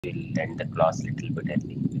will end the class little bit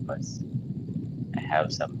early because I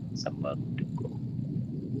have some work to go.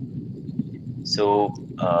 So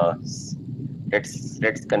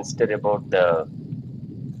let's consider about the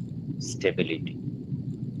stability.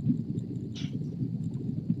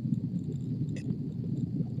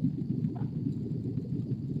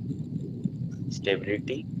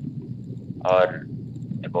 Stability or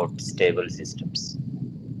about stable systems.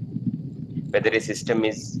 Whether a system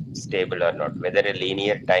is stable or not, whether a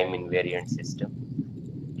linear time invariant system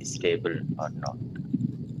is stable or not.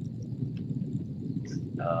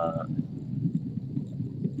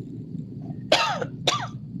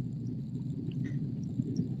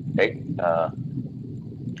 Right?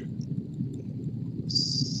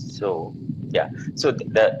 So yeah, so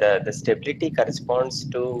the stability corresponds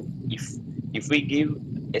to if we give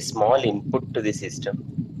a small input to the system,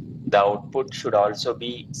 the output should also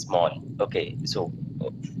be small. Okay, so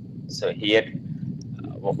here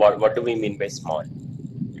what do we mean by small,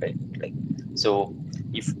 right? Like, so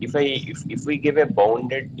if we give a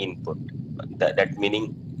bounded input, that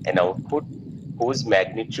meaning an output whose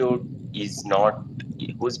magnitude is not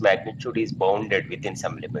whose magnitude is bounded within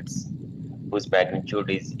some limits, whose magnitude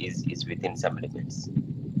is within some limits,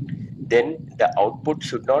 then the output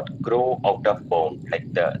should not grow out of bound,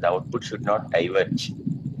 like the output should not diverge,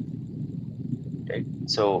 right?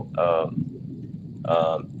 So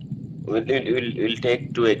we'll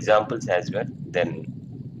take two examples as well. Then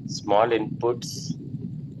small inputs,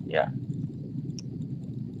 yeah.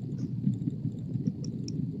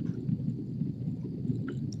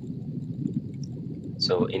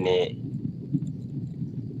 So in a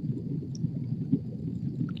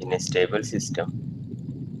stable system,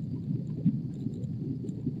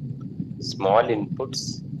 small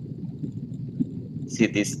inputs. See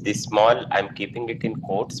this small, I'm keeping it in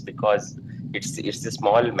quotes because it's a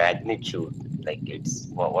small magnitude. Like it's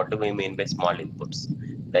what do we mean by small inputs?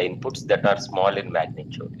 The inputs that are small in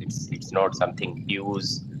magnitude. It's not something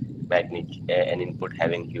huge magnitude. An input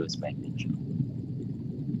having huge magnitude.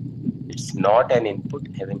 It's not an input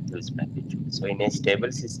having huge magnitude. So in a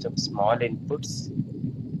stable system, small inputs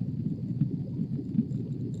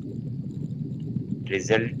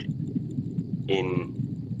result in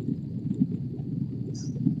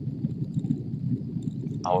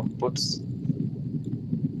outputs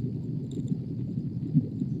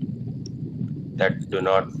that do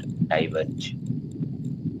not diverge.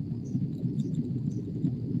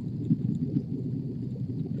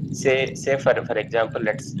 Say for example,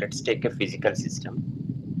 let's take a physical system.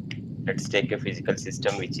 Let's take a physical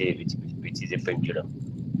system which is a pendulum.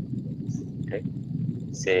 Okay.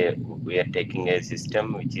 Say we are taking a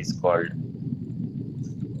system which is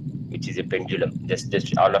a pendulum.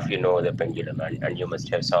 Just all of you know the pendulum, and you must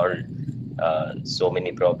have solved so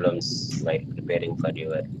many problems while preparing for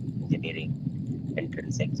your engineering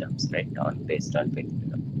entrance exams, right? Based on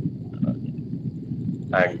pendulum.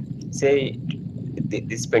 And say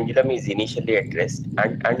this pendulum is initially at rest,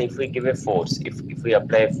 and if we give a force, if we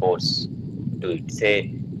apply a force to it,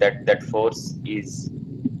 say that force is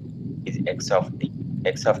x of t.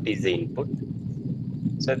 X of t is the input.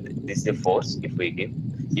 So this is a force. If we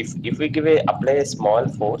give apply a small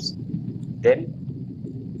force, then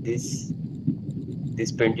this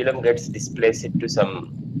pendulum gets displaced to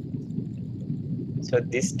some. So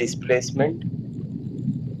this displacement,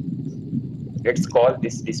 let's call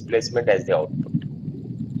this displacement as the output.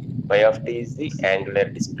 Y of t is the angular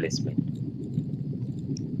displacement.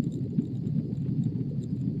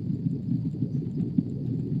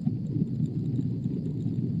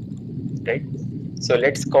 Right? So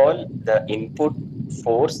let's call the input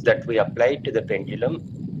force that we apply to the pendulum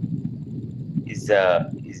is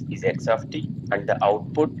x of t, and the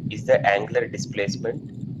output is the angular displacement.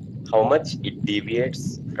 How much it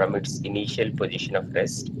deviates from its initial position of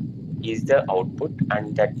rest is the output,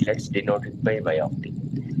 and that let's denote it by y of t.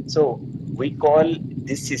 So we call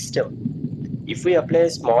this system, if we apply a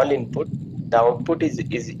small input, the output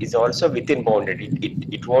is also within bounded.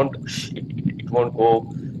 It won't go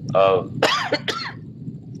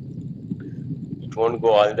it won't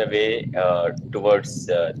go all the way towards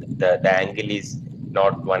the angle is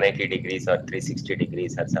not 180 degrees or 360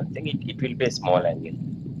 degrees or something. It will be a small angle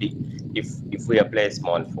if we apply a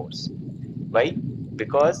small force. Why?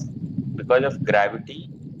 Because of gravity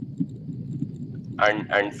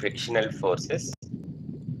and frictional forces,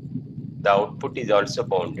 the output is also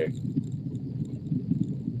bounded,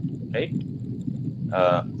 right?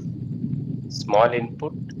 Small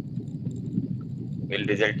input will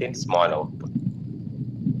result in small output.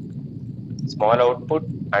 Small output,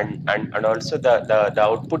 and also the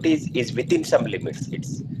output is within some limits.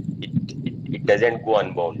 It it doesn't go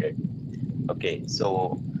unbounded. Okay,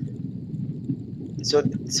 so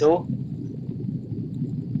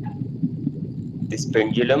this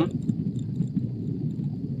pendulum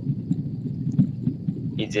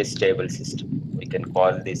is a stable system. We can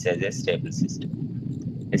call this as a stable system.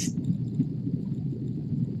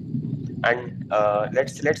 And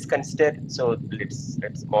let's consider. So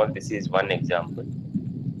let's call this is one example,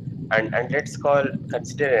 and let's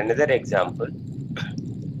consider another example.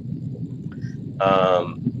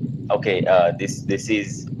 Okay, this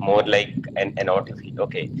is more like an artificial.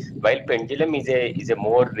 Okay, while pendulum is a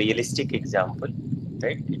more realistic example,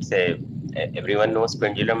 right? It's everyone knows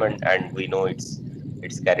pendulum, and we know its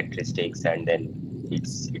characteristics, and then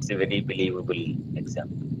it's a very believable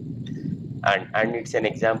example, and it's an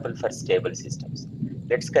example for stable systems.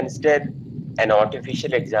 Let's consider an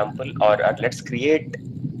artificial example, or let's create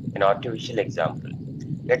an artificial example.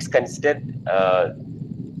 Let's consider.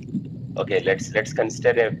 Okay, let's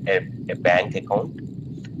consider a bank account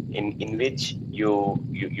in which you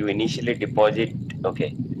initially deposit.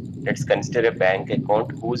 Okay, let's consider a bank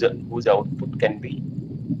account whose output can be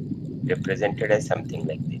represented as something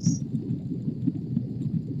like this.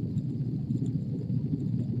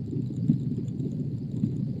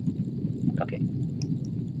 Okay,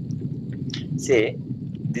 say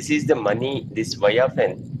this is the money. This y of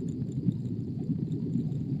n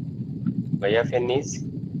is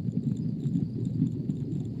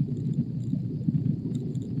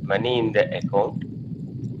money in the account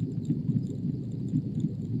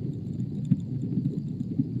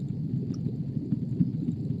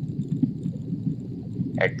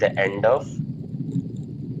at the end of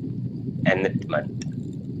nth month,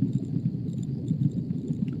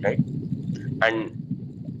 right? And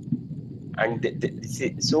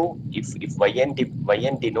so if yn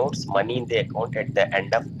denotes money in the account at the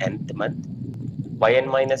end of nth month, yn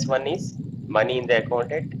minus 1 is money in the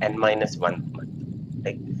account at n minus 1th month,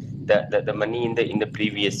 like the money in the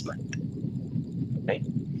previous month, right?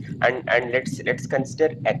 And let's consider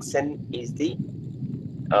xn is the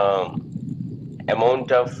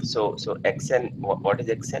amount of so xn. What is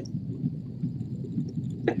xn?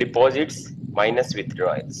 Deposits minus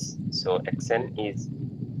withdrawals. So xn is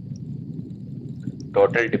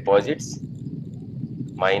total deposits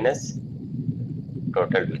minus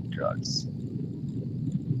total withdrawals.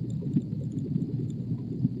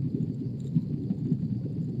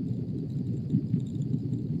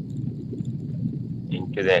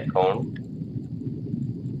 Into the account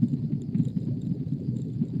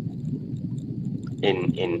in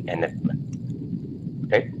nth month,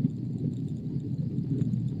 right?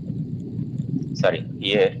 Sorry,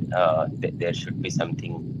 here there should be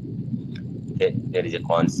something. There is a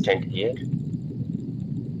constant here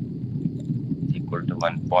equal to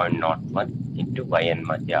 1.01 into yn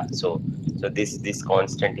month. Yeah, so this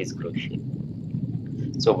constant is crucial.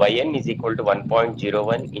 So yn is equal to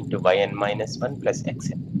 1.01 into yn minus 1 plus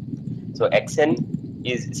xn. So xn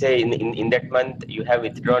is, say, in that month you have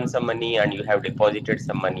withdrawn some money and you have deposited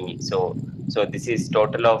some money. So this is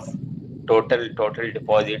total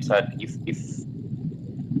deposits. Or if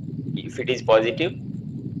it is positive,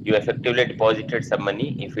 you effectively deposited some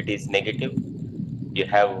money. If it is negative, you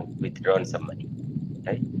have withdrawn some money,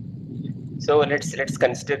 right? So let's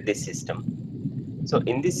consider this system. So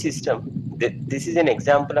in this system, this is an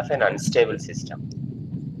example of an unstable system.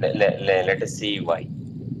 Let us see why.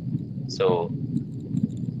 So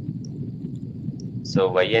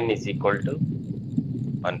yn is equal to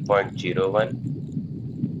 1.01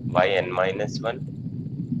 yn minus 1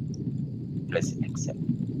 plus xn,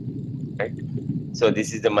 right? So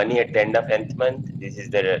this is the money at the end of nth month. This is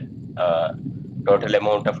the total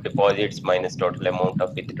amount of deposits minus total amount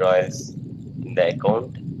of withdrawals in the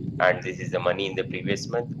account, and this is the money in the previous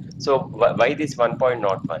month. So why this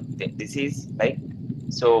 1.01? This is like,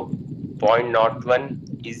 so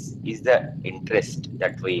 0.01 is the interest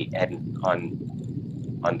that we earn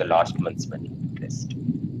on the last month's money interest,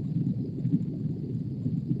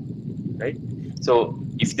 right? So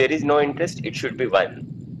if there is no interest, it should be 1.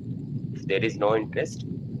 If there is no interest,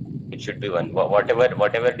 it should be 1.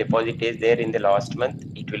 Whatever deposit is there in the last month,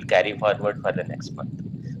 it will carry forward for the next month.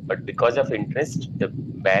 But because of interest, the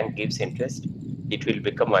bank gives interest, it will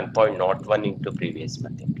become 1.01 into previous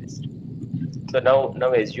month interest. So now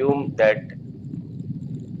assume that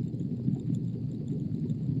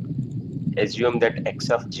x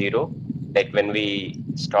of 0, like when we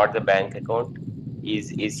start the bank account,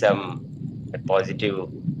 is some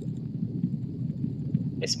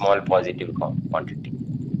a small positive quantity.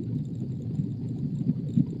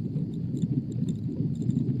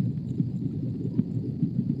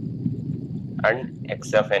 and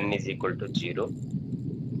x of n is equal to 0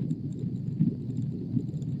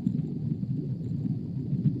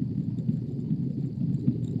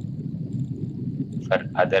 for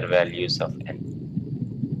other values of n,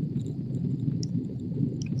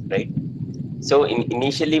 right? So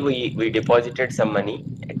initially we deposited some money,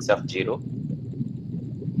 x of 0.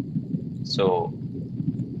 So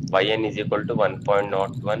yn is equal to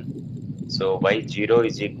 1.01. So y0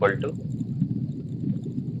 is equal to,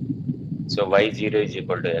 so y0 is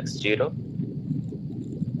equal to x0,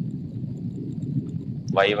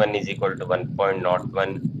 y1 is equal to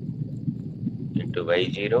 1.01 into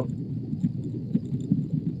y0,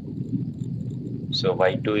 so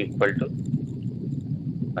y2 equal to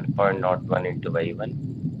 1.01 into y1,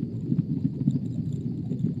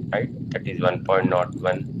 right? That is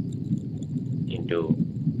 1.01 into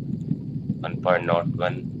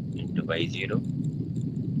 1.01 into y0,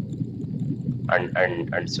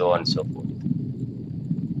 and so on and so forth.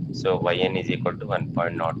 So yn is equal to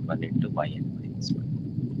 1.01 into yn minus 1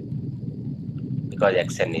 because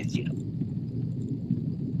xn is 0,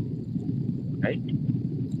 right?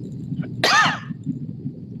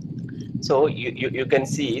 So you can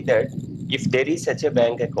see that if there is such a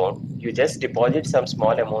bank account, you just deposit some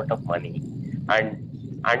small amount of money,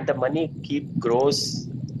 and the money grows.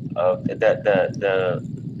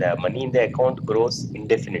 The money in the account grows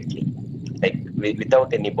indefinitely, like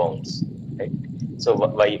without any bounds, right? So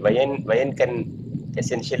yn can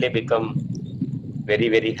essentially become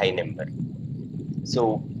very high number.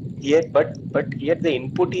 So here, but here the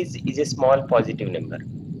input is a small positive number.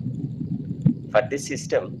 For this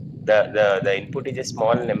system, the input is a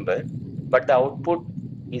small number, but the output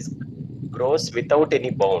is grows without any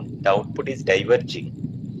bound. The output is diverging.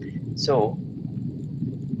 So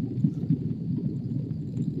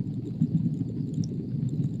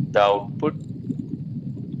the output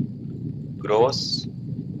grows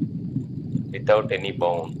without any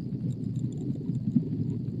bound.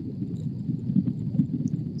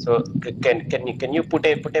 So can you put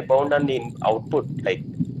a bound on the output? Like,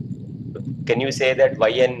 can you say that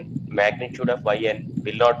yn, magnitude of yn,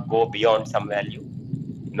 will not go beyond some value?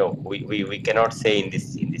 No, we cannot say in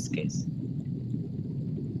this case.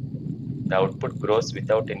 The output grows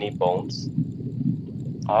without any bounds,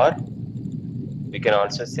 or we can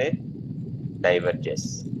also say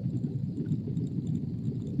diverges.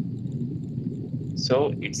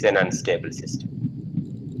 So it's an unstable system.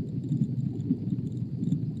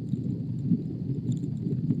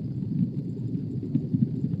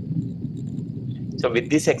 So with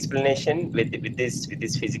this explanation, with this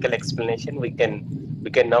physical explanation, we can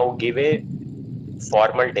now give a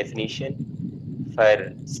formal definition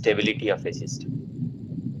for stability of a system.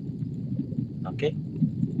 Okay.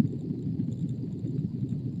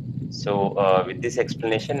 So with this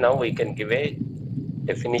explanation, now we can give a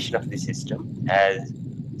definition of the system as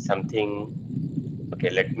something. Okay,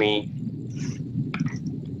 let me.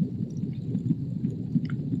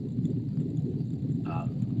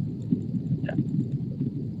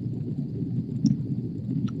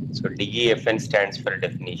 So DEFN stands for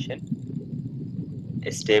definition.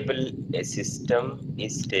 A system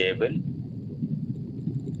is stable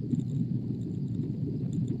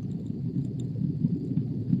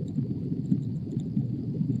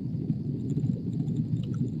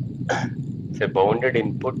if a bounded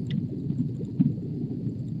input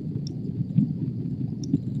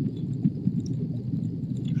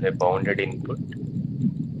produces a bounded output.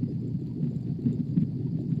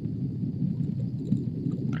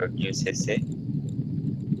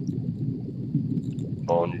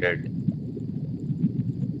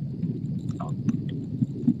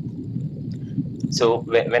 So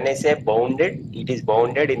when I say bounded, it is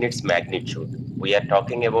bounded in its magnitude. We are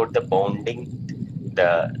talking about the bounding,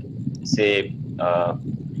 the say.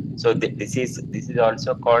 So this is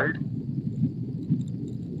also called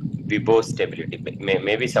Vibov stability.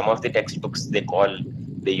 Maybe some of the textbooks they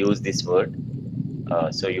use this word.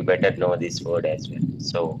 So you better know this word as well.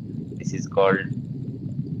 So this is called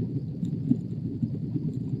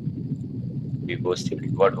Vibov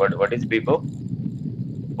stability. What is Vibov?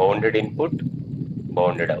 Bounded input,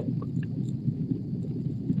 bounded output.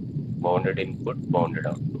 Bounded input, bounded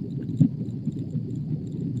output.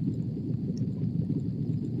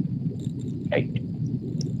 Right.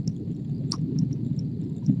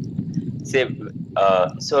 Say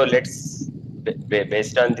so. Let's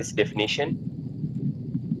based on this definition.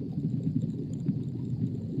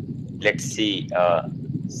 Let's see.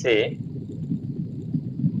 Say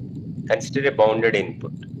consider a bounded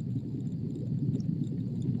input.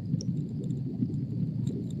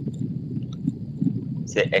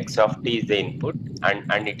 say x of t is the input,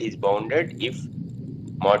 and it is bounded if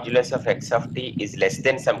modulus of x of t is less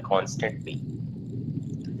than some constant b.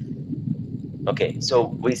 Okay, so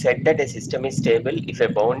we said that a system is stable if a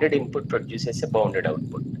bounded input produces a bounded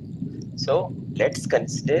output. So let's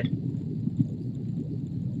consider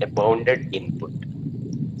a bounded input.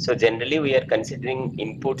 So generally we are considering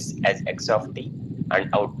inputs as x of t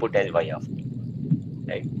and output as y of t,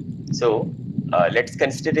 right? So let's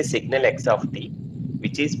consider a signal x of t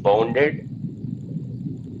which is bounded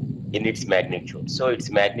in its magnitude. So its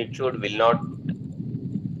magnitude will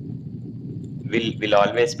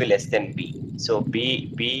always be less than b. So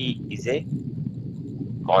b is a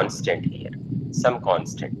constant here, some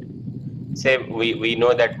constant. Say we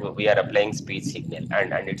know that we are applying speed signal,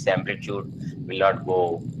 and its amplitude will not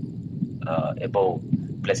go above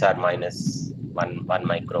plus or minus 1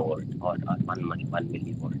 microvolt or 1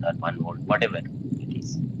 millivolt or 1 volt, whatever it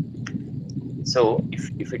is. So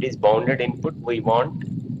if it is bounded input, we want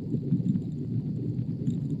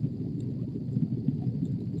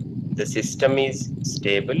the system is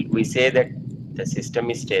stable. We say that the system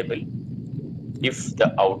is stable if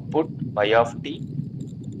the output y of t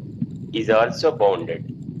is also bounded.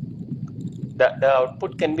 The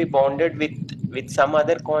output can be bounded with some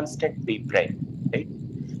other constant b prime, right?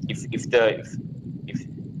 If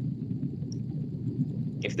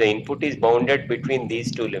the input is bounded between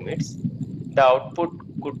these two limits, the output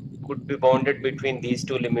could be bounded between these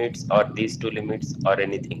two limits or these two limits or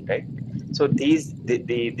anything, right? So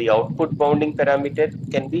the output bounding parameter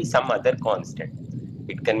can be some other constant.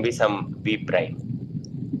 It can be some b prime,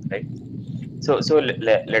 right? So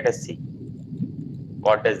let us see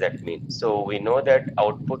what does that mean. So we know that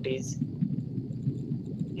output is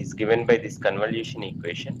given by this convolution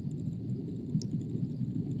equation,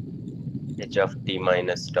 h of t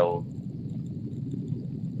minus tau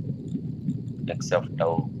x of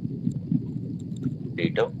tau d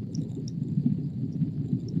tau.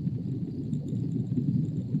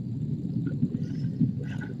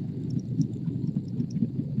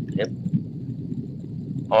 Yep.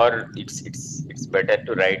 Or it's better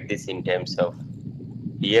to write this in terms of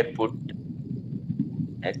here put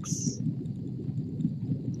x.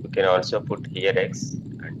 You can also put here x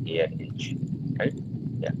and here h, right?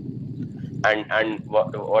 Yeah. And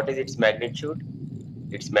what is its magnitude?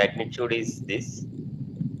 Its magnitude is this,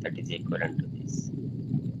 that is equivalent to this.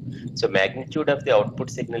 So magnitude of the output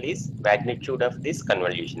signal is magnitude of this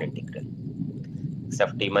convolution integral, x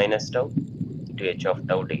of t minus tau to h of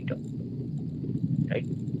tau d tau, right?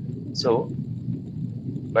 So,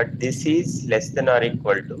 but this is less than or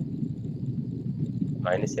equal to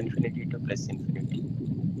minus infinity to plus infinity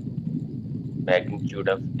magnitude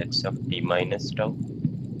of x of t minus tau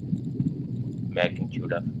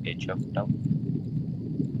magnitude of h of tau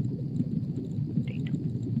d tau,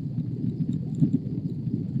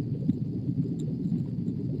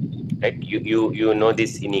 right? You know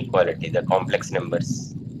this inequality, the complex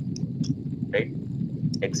numbers, right?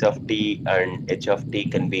 X of t and h of t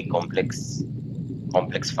can be complex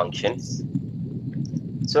functions.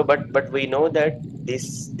 So but we know that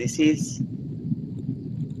this is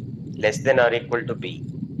less than or equal to b,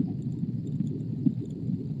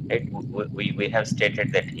 right? We have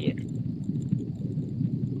stated that here.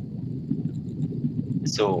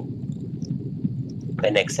 So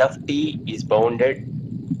when x of t is bounded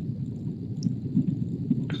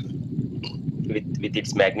with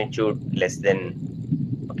its magnitude less than,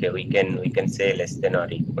 okay, we can say less than or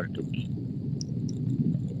equal to b,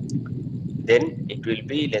 then it will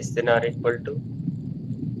be less than or equal to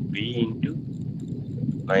b into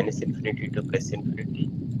minus infinity to plus infinity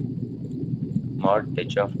mod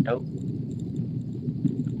h of tau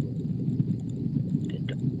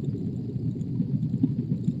theta,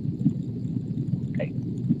 right?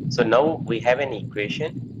 So now we have an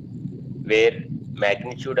equation where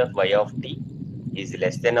magnitude of y of t is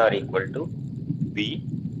less than or equal to b,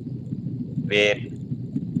 where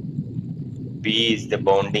b is the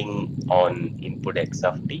bounding on input x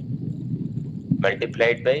of t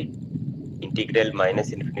multiplied by integral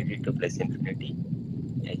minus infinity to plus infinity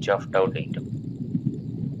h of tau d tau.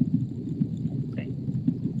 Okay.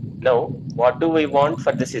 Now, what do we want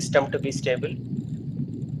for the system to be stable?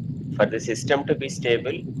 For the system to be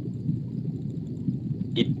stable,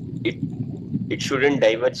 it shouldn't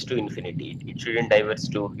diverge to infinity. It shouldn't diverge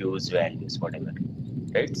to huge values, whatever,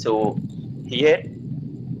 right? So here,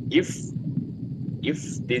 if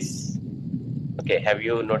this, okay, have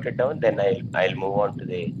you noted down? Then I'll move on to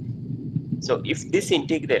the. So if this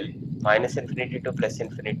integral minus infinity to plus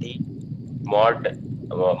infinity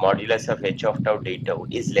modulus of h of tau d tau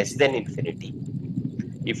is less than infinity,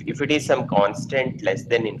 If it is some constant less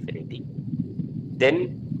than infinity,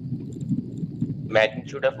 then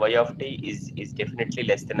magnitude of y of t is definitely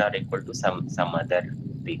less than or equal to some other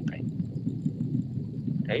p prime,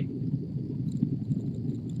 right?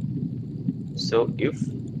 So if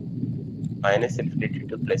minus infinity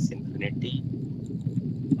to plus infinity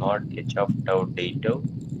mod h of tau d tau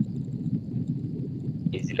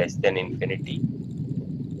is less than infinity,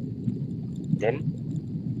 then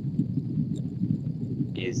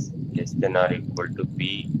is less than or equal to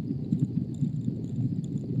p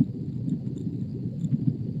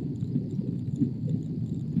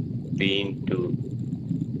into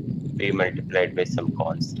p multiplied by some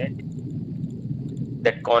constant.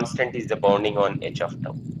 That constant is the bounding on h of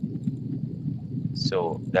tau.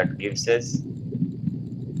 So that gives us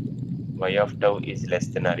y of tau is less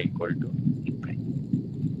than or equal to p prime.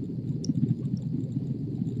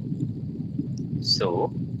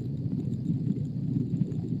 So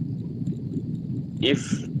if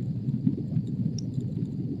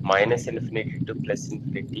minus infinity to plus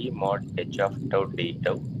infinity mod h of tau d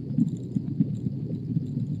tau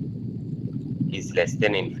is less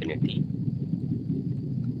than infinity,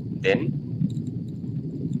 then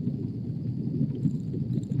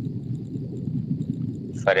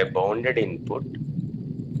for a bounded input,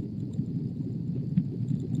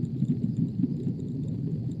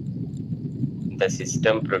 the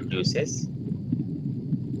system produces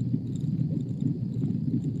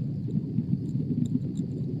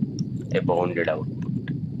a bounded output.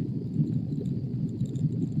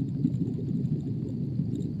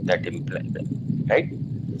 That implies that, right?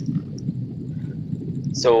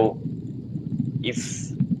 So if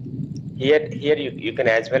here you can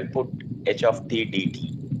as well put h of t dt.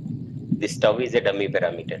 This tau is a dummy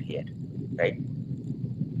parameter here, right?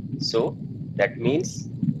 So that means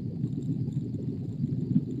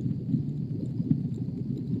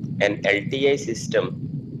an LTI system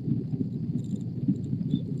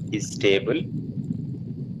is stable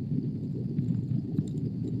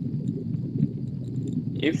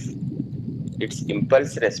if its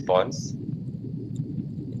impulse response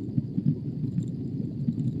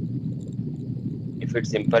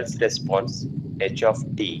h of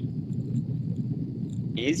t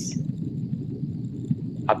is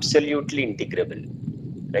absolutely integrable,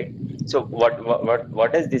 right? So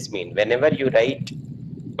what does this mean? Whenever you write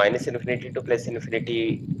minus infinity to plus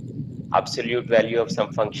infinity absolute value of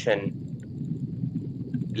some function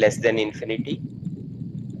less than infinity,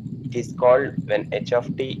 it is called when h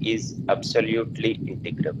of t is absolutely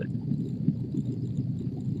integrable.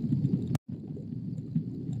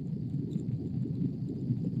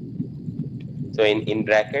 So in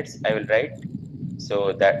brackets I will write,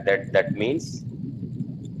 so that means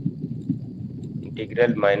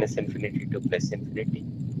integral minus infinity to plus infinity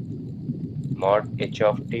mod h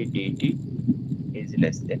of t dt is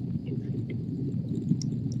less than infinity.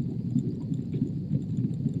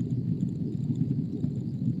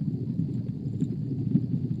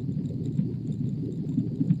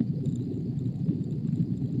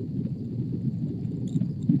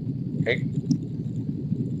 Right?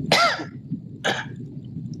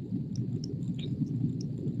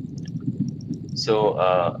 So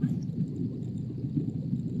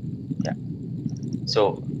yeah, so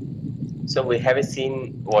we have seen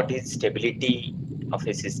what is stability of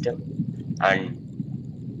a system, and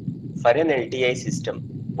for an LTI system,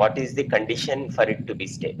 what is the condition for it to be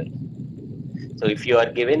stable? So if you are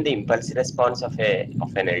given the impulse response of an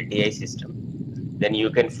LTI system, then you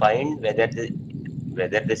can find whether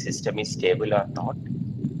the system is stable or not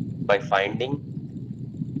by finding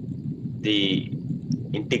the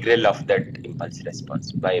integral of that impulse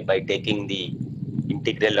response, by taking the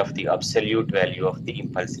integral of the absolute value of the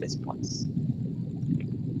impulse response.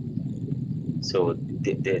 So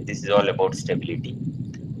this is all about stability.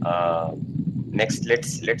 Next,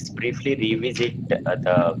 let's briefly revisit the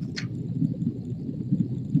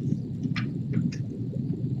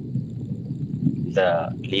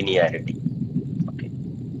linearity. Okay.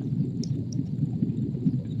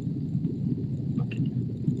 Okay.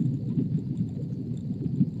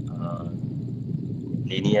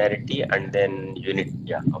 Linearity and then unit.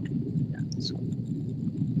 Yeah. Okay. Yeah. So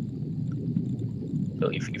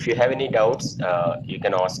if you have any doubts, you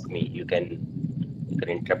can ask me. You can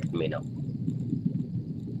interrupt me now.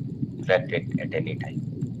 In fact, at any time.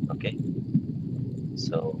 Okay.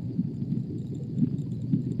 So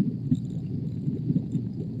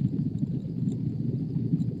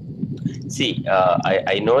see,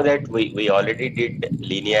 I know that we already did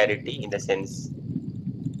linearity in the sense.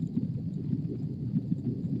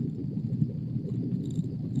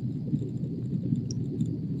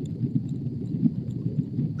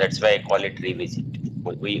 That's why I call it revisit.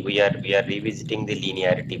 We are revisiting the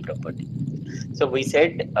linearity property. So we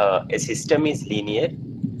said a system is linear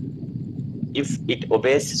if it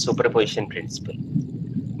obeys superposition principle.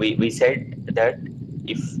 We said that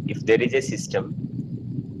if there is a system,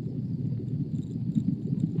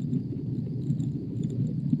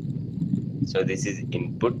 so this is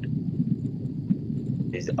input,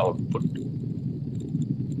 this is output,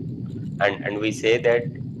 and we say that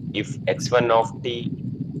if x1 of t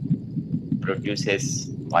produces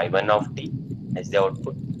y1 of t as the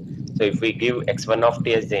output, so if we give x1 of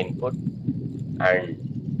t as the input and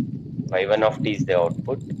y1 of t is the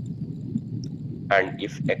output, and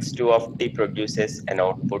if x2 of t produces an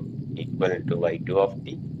output equal to y2 of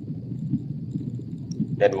t,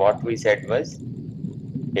 then what we said was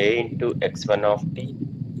a into x1 of t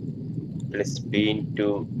plus b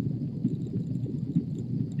into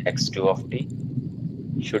x2 of t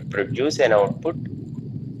should produce an output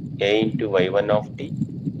a into y1 of t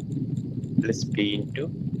plus b into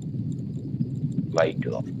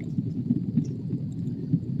y2 of t.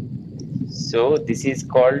 So this is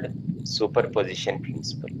called superposition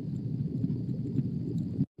principle.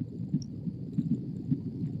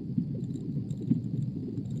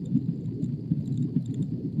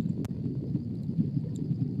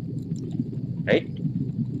 Right?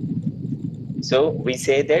 So we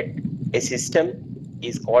say that a system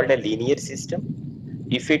is called a linear system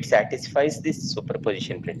if it satisfies this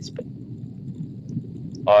superposition principle.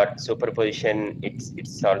 Or superposition,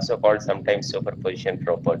 it's also called sometimes superposition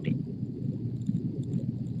property.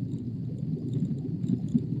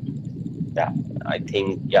 Yeah, I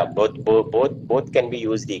think both can be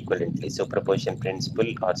used equivalently, superposition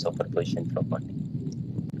principle or superposition property.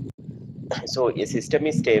 So a system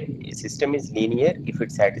is linear if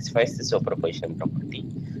it satisfies the superposition property.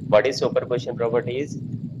 What is superposition property is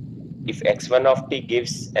if x1 of t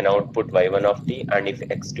gives an output y1 of t, and if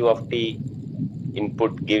x2 of t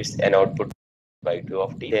input gives an output y2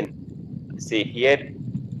 of t, then see here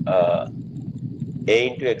a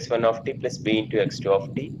into x1 of t plus b into x2 of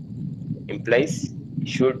t implies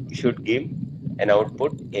should give an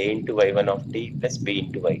output a into y1 of t plus b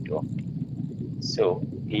into y2 of t. So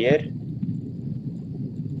here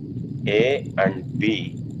a and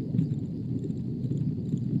b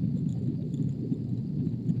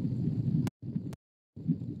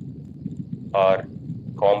are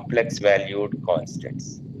complex valued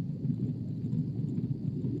constants.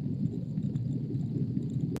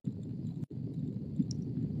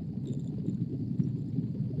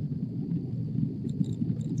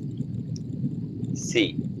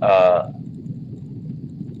 See,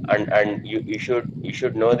 and you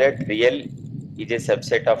should know that real is a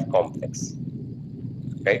subset of complex,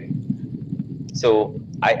 right? So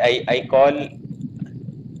I call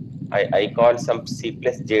some C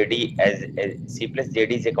plus JD as C plus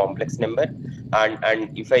JD is a complex number, and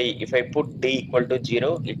if I put t equal to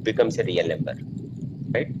 0, it becomes a real number,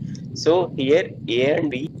 right? So here a and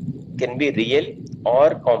b can be real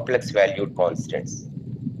or complex valued constants,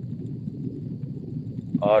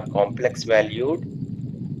 or complex valued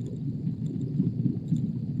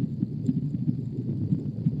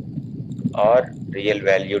or real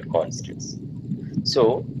valued constants.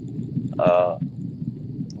 So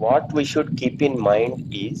what we should keep in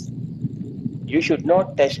mind is you should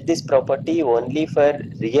not test this property only for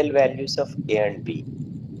real values of a and b.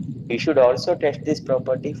 You should also test this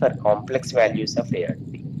property for complex values of a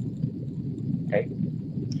and b, right?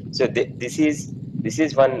 So this is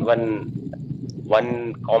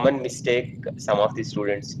one common mistake some of the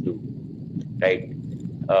students do, right?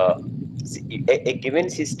 A given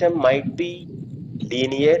system might be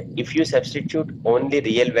linear if you substitute only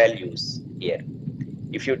real values here.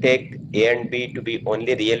 If you take a and b to be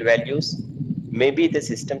only real values, maybe the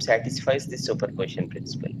system satisfies the superposition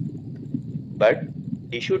principle. But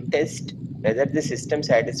you should test whether the system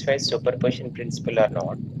satisfies superposition principle or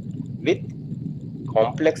not with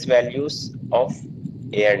complex values of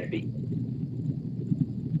a and b.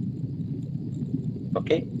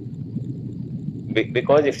 Okay?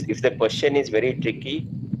 Because if the question is very tricky,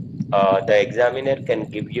 the examiner can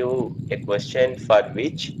give you a question for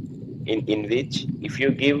which in which if you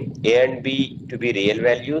give a and b to be real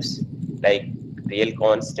values, like real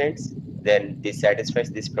constants, then this satisfies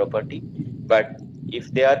this property. But if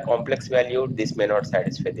they are complex valued, this may not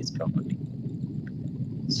satisfy this property.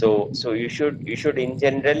 So you should in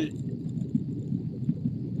general,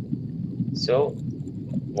 so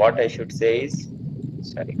what I should say is,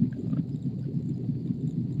 sorry,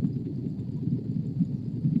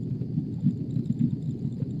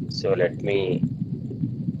 so let me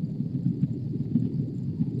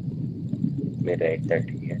write that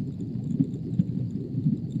here.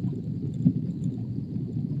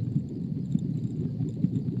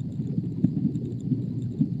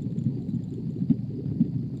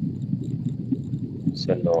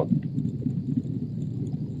 So note,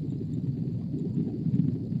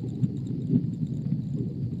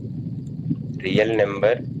 real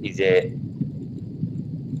number is a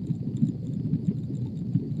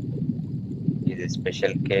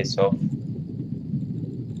special case of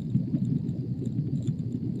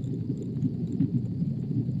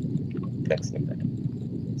complex number.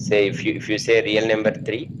 Say if you say real number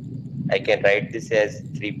 3, I can write this as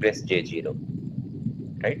 3 plus j0,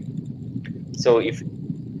 right? So if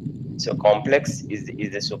so, complex is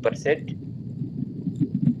a superset.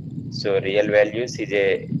 So real values is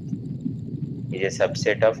a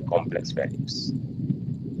subset of complex values.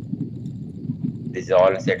 This is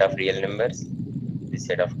all set of real numbers. This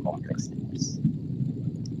set of complex numbers.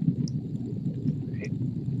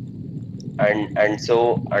 And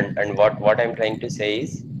what I'm trying to say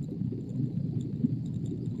is,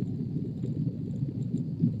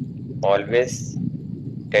 always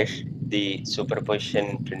test the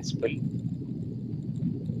superposition principle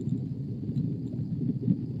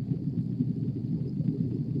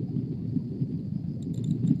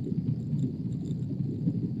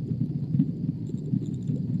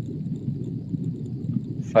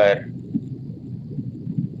for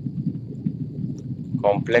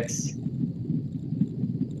complex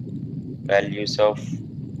values of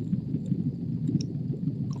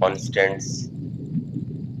constants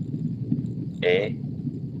A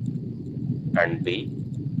and B,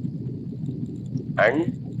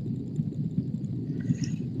 and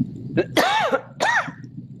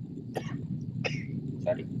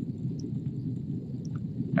sorry,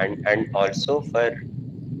 and also for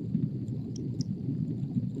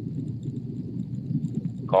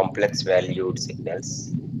complex valued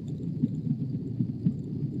signals.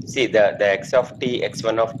 See, the x of t,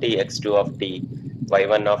 x1 of t, x2 of t,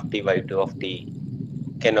 y1 of t, y2 of t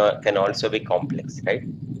can also be complex, right?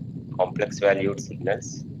 Complex valued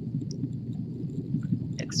signals,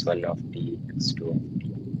 x1 of t, x2 of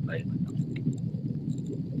t, y1 of t,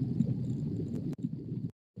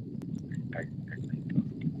 and y2 of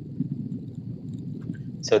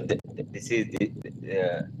t. So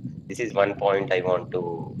this is one point I want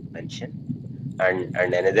to mention, and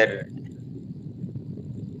another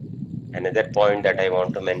point that I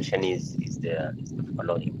want to mention is the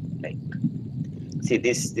following. Like, see,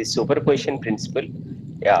 this superposition principle.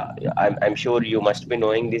 Yeah, I'm sure you must be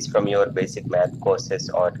knowing this from your basic math courses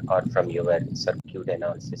or from your circuit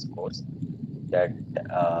analysis course, that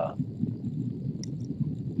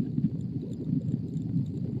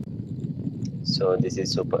so this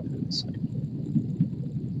is sorry.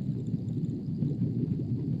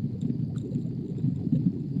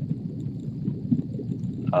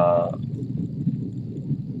 Uh,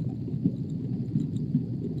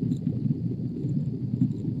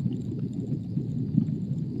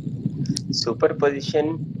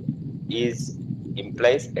 Superposition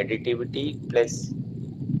implies additivity plus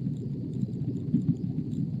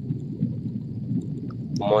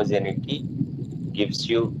homogeneity gives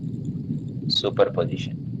you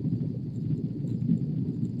superposition.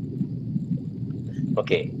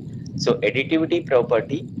 Okay, so additivity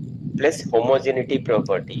property plus homogeneity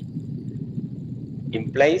property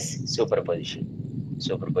implies superposition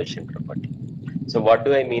property. So what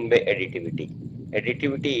do I mean by additivity?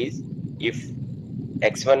 Additivity is if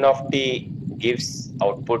x1 of t gives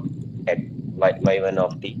output at y1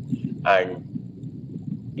 of t, and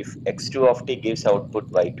if x2 of t gives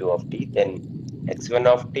output y2 of t, then x1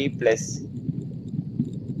 of t plus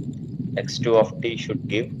x2 of t should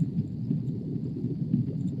give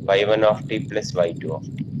y1 of t plus y2 of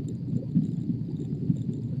t.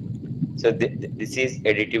 So this is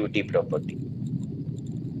additivity property.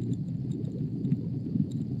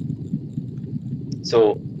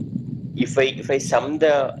 So if I sum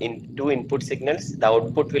the two input signals, the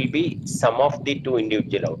output will be sum of the two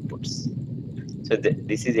individual outputs. So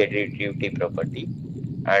this is additivity property,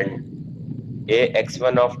 and a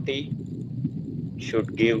x1 of t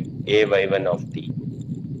should give a y1 of t.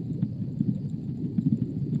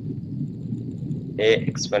 A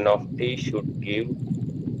x1 of t should give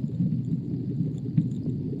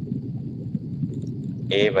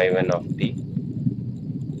a y1 of t.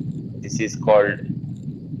 This is called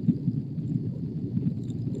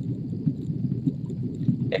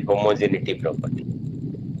a homogeneity property.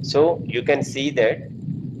 So you can see that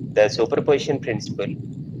the superposition principle,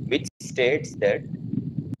 which states that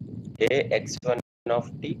a x1 of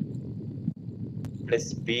t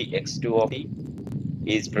plus b x2 of t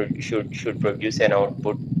should produce an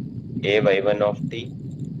output a y1 of t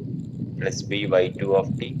plus b y2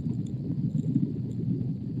 of t.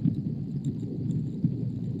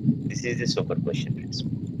 This is the superposition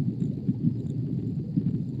principle.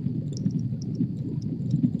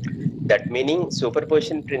 that meaning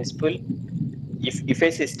superposition principle, if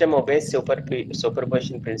a system obeys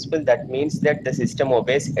superposition principle, that means that the system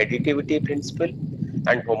obeys additivity principle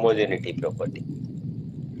and homogeneity property.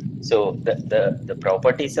 So the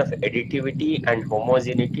properties of additivity and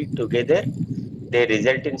homogeneity together, they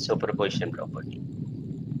result in superposition property,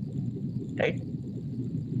 right?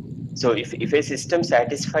 So if a system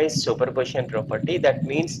satisfies superposition property, that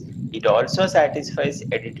means it also satisfies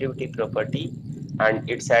additivity property and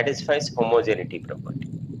it satisfies homogeneity property.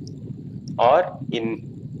 Or in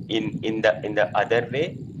the other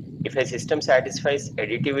way, if a system satisfies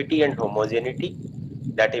additivity and homogeneity,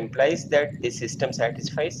 that implies that the system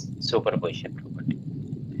satisfies superposition property.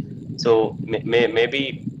 So maybe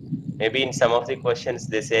in some of the questions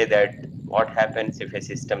they say that what happens if a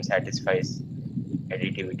system satisfies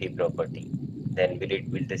additivity property, then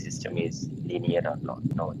will the system is linear or not?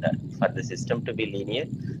 No, that for the system to be linear,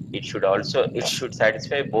 it should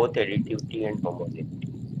satisfy both additivity and homogeneity,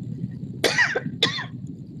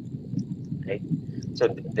 right? So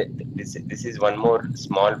this is one more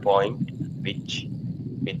small point which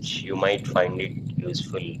you might find it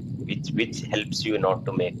useful, which helps you not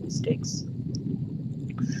to make mistakes.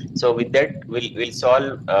 So with that, we'll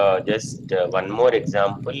solve just one more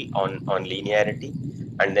example on linearity,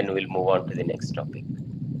 and then we'll move on to the next topic.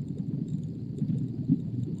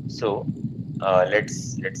 So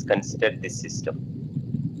let's consider this system.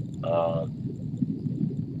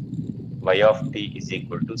 Y of t is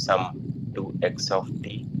equal to sum to x of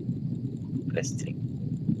t plus 3.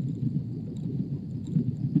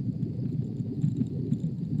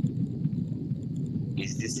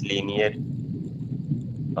 Is this linear?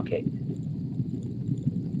 Okay.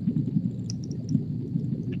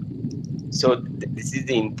 So this is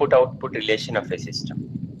the input-output relation of a system.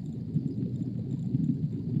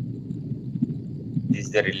 This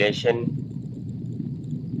is the relation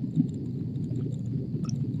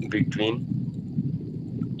between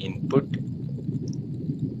input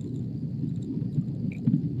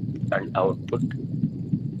and output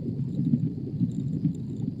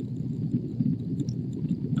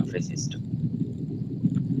of a system.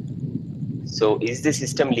 So is the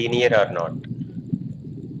system linear or not?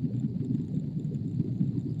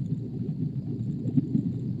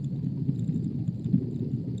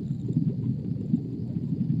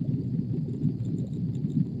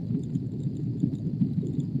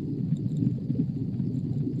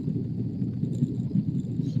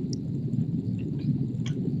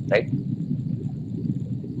 Right?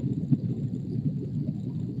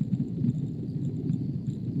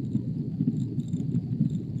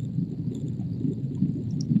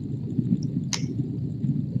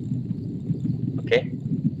 Okay.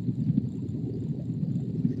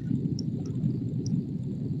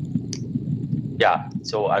 Yeah.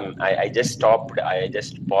 So I just stopped. I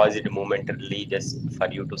just paused momentarily just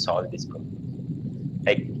for you to solve this problem.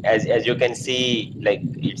 Like as you can see, like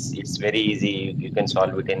it's very easy. You can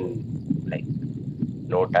solve it in like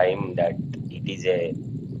no time. That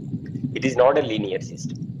it is not a linear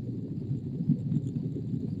system,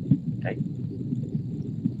 right?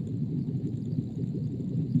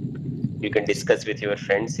 You can discuss with your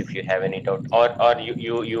friends if you have any doubt, or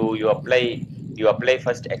you apply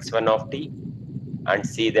first x1 of t and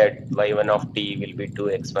see that y1 of t will be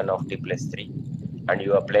 2x1 of t plus 3, and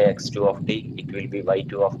you apply x2 of t, it will be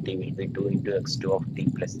y2 of t will be 2 into x2 of t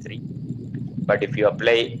plus 3. But if you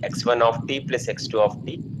apply x1 of t plus x2 of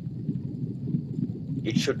t,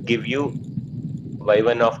 it should give you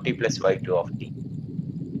y1 of t plus y2 of t.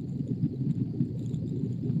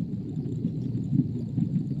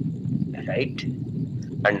 Right?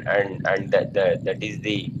 And that is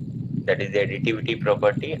the additivity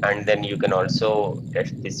property, and then you can also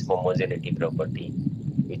test this homogeneity property,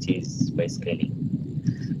 which is by scaling.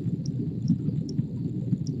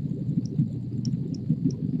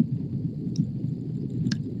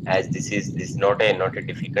 As this is not a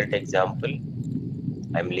difficult example,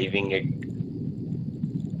 I'm leaving it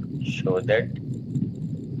show that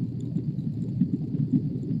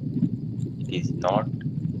it is not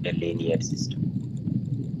a linear system.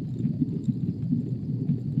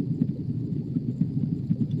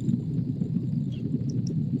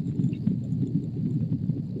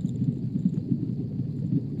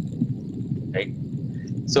 Right?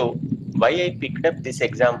 So why I picked up this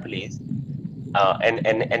example is, and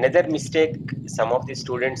another mistake some of the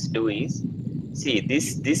students do is, see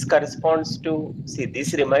this corresponds to, see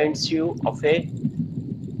this reminds you of a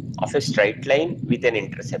straight line with an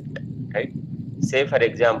intercept, right? Say for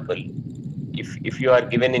example, if you are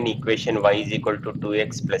given an equation y is equal to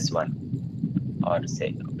 2x plus 1, or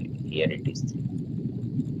say, okay, here it is,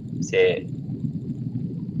 say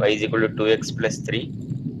y is equal to 2x plus 3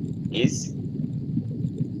 is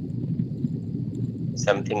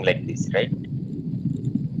something like this, right?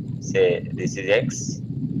 Say this is x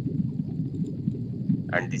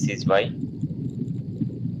and this is y.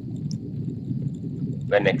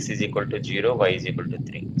 When x is equal to 0, y is equal to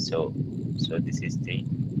 3. So this is 3.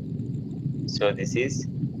 So this is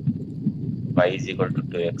y is equal to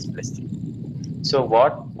 2x plus 3. So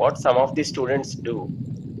what some of the students do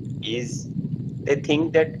is they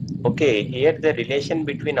think that, okay, here the relation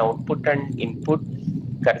between output and input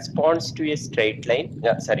corresponds to a straight line.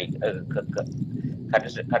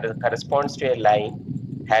 Corresponds to a line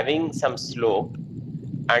having some slope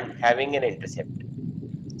and having an intercept.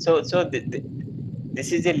 So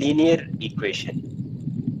this is a linear equation,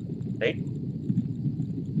 right?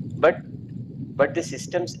 But the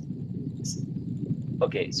systems,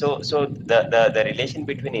 okay, so the relation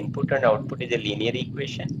between input and output is a linear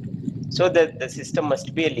equation. So the system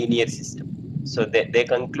must be a linear system. So they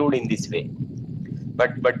conclude in this way.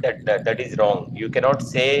 But that is wrong. You cannot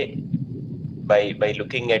say by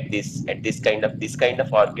looking at this kind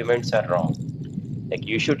of arguments are wrong. Like,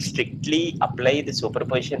 you should strictly apply the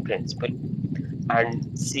superposition principle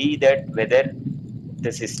and see that whether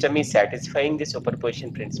the system is satisfying the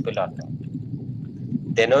superposition principle or not.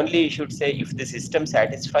 Then only you should say, if the system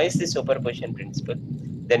satisfies the superposition principle,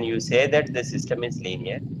 then you say that the system is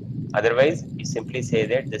linear. Otherwise, you simply say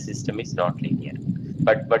that the system is not linear.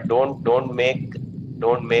 But don't make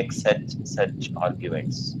such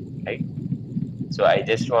arguments, right? So I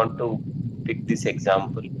just want to pick this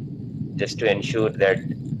example just to ensure that.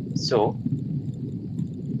 So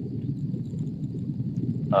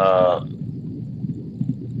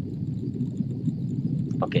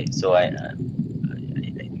okay, so I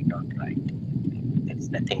did not write. There is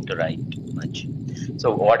nothing to write much.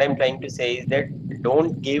 So what I'm trying to say is that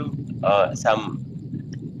don't give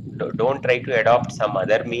don't try to adopt some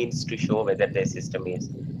other means to show whether the system is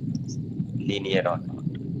linear or not.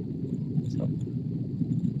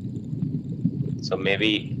 So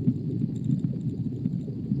maybe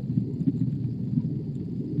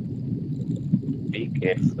be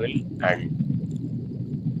careful and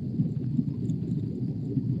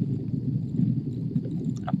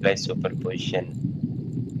apply superposition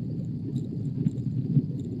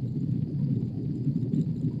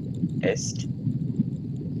test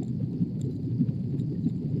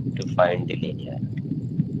to find the linear.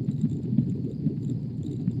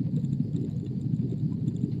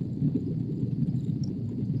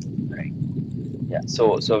 Right. Yeah.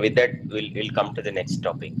 So with that, we'll come to the next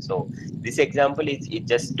topic. So this example is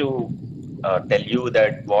just to tell you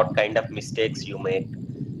that what kind of mistakes you make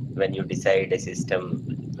when you decide a system,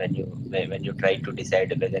 when you try to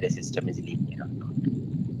decide whether a system is linear or not.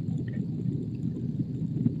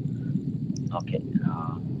 Okay.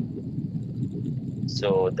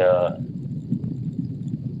 So the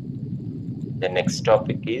next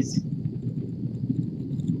topic is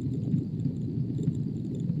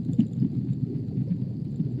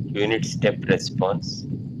unit step response.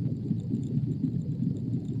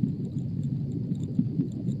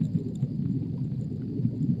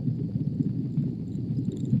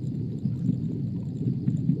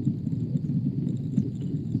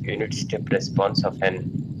 Unit step response of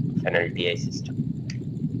an LTI system.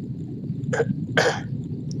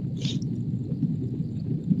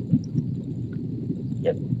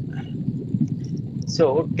 Yep.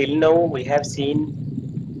 So till now we have seen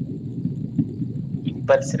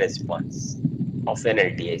impulse response of an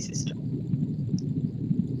LTI system,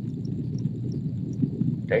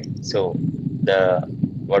 right? So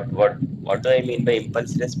what do I mean by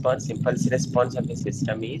impulse response? Impulse response of a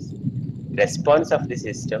system is response of the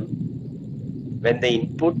system when the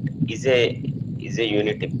input is a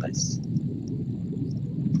unit impulse.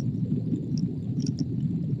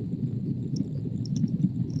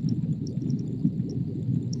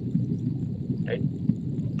 Right?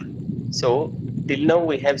 So till now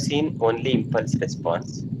we have seen only impulse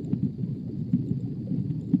response.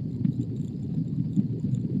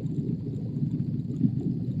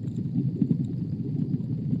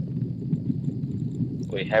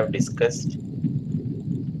 We have discussed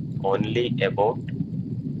only about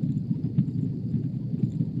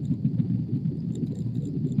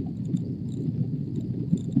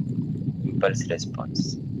impulse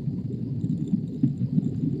response.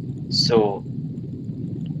 So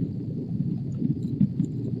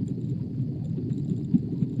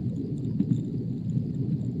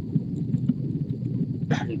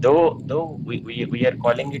though we are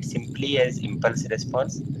calling it simply as impulse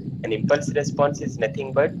response, and impulse response is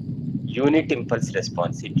nothing but unit impulse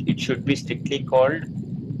response. It should be strictly called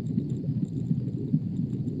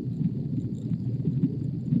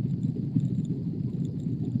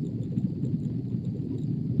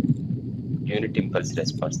unit impulse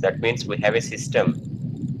response. That means we have a system,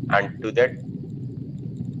 and to that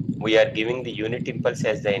we are giving the unit impulse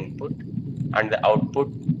as the input, and the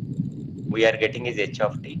output we are getting is h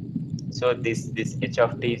of t. So this h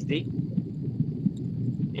of t is the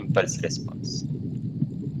impulse response.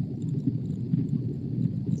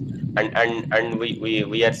 And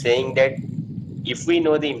we are saying that if we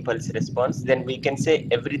know the impulse response, then we can say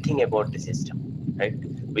everything about the system, right?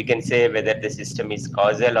 We can say whether the system is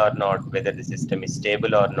causal or not, whether the system is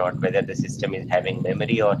stable or not, whether the system is having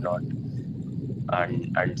memory or not,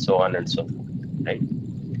 and so on and so forth, right?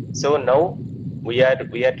 So now we are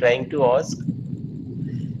trying to ask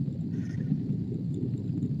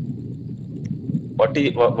what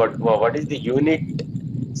is the unit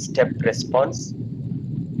step response.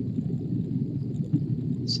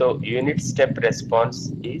 So unit step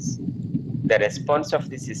response is the response of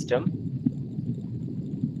the system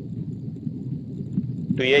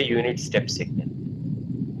to a unit step signal.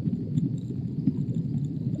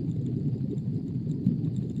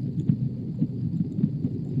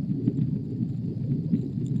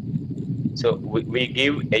 So we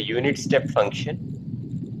give a unit step function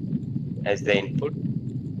as the input,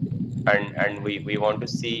 and we want to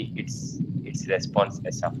see its response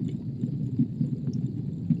s of t.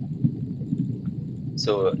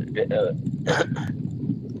 So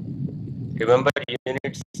remember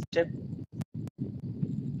unit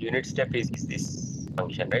step is this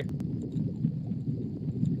function, right?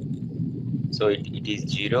 So it is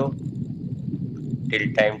 0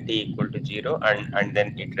 till time t equal to 0, and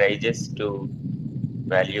then it rises to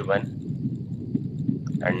value 1,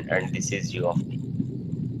 and this is u of t.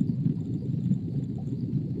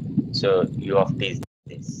 So u of t is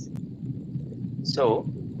this. So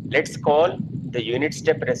let's call the unit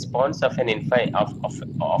step response of an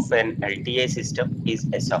of an LTI system is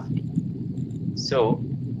s of t. So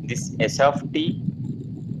this s of t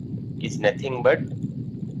is nothing but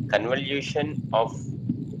convolution of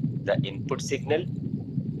the input signal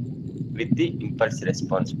with the impulse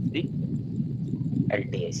response of the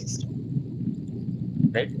LTI system,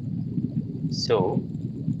 right? So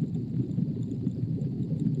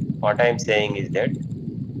what I am saying is that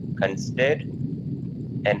consider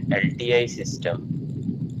an LTI system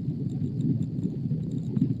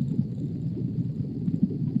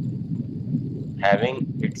having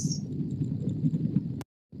its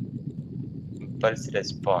impulse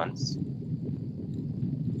response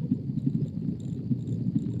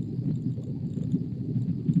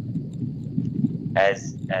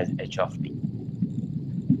as h of t.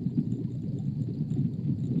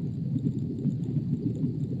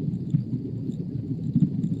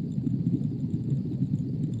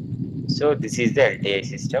 So this is the LTI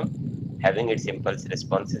system having its impulse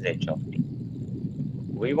response as h of t.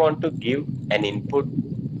 We want to give an input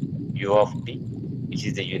u of t, which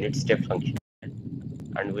is the unit step function,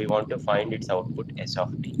 and we want to find its output s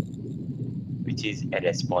of t, which is a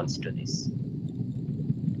response to this.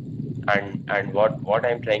 And what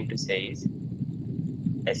I'm trying to say is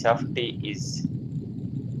s of t is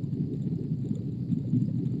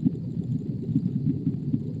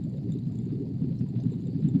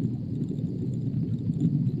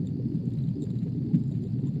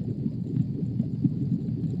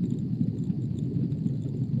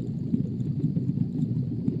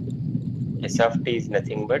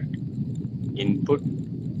nothing but input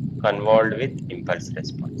convolved with impulse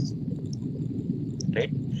response,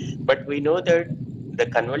 right? But we know that the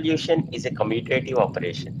convolution is a commutative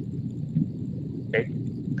operation, right?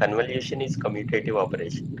 Convolution is commutative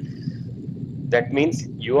operation. That means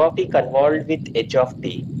u of t convolved with h of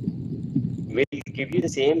t will give you the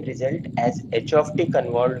same result as h of t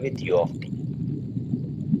convolved with u of t.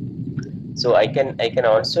 So I can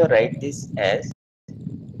also write this as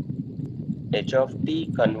h of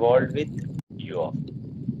t convolved with u of t.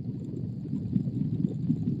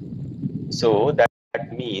 So that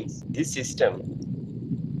means this system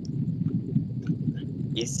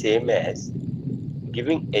is same as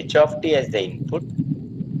giving h of t as the input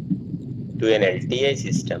to an LTI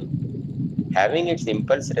system having its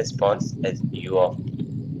impulse response as u of t.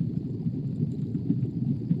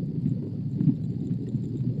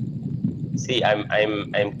 See,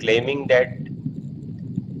 I'm claiming that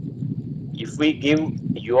if we give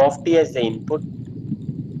u of t as the input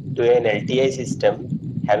to an LTI system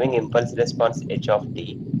having impulse response h of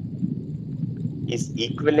t is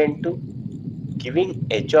equivalent to giving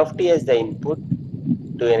h of t as the input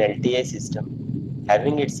to an LTI system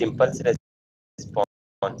having its impulse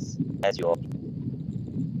response as u of t.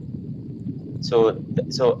 So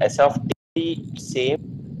s of t same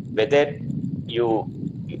whether you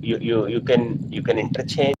can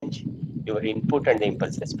interchange your input and the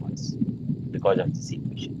impulse response because of this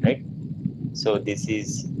equation, right? So this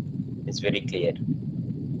is very clear.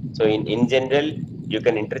 So in general, you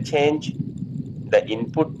can interchange the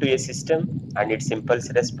input to a system and its impulse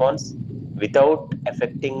response without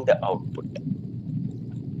affecting the output.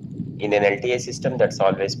 In an LTI system, that's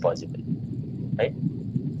always possible, right?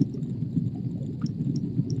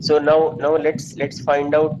 So now let's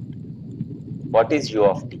find out what is U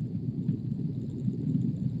of t.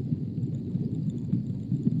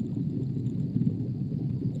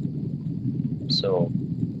 So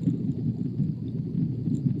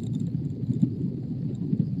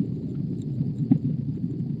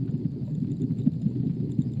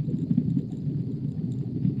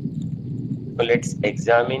let's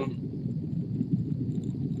examine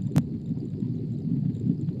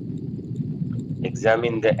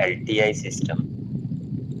the LTI system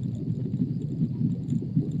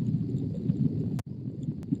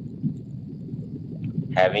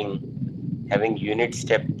having unit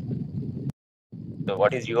step. So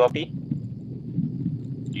what is U of t?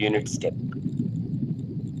 Unit step.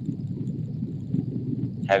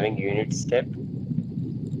 Having unit step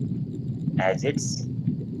as its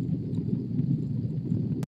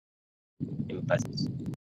impulse,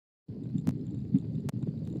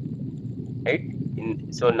 right?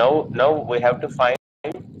 So now we have to find.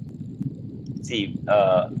 See,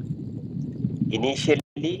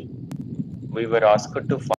 initially we were asked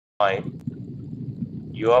to find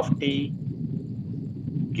U of t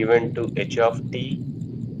given to H of t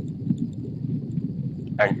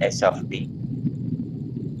and S of t.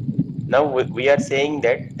 Now we are saying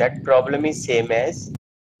that problem is same as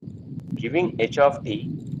giving H of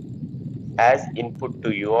t as input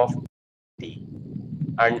to U of t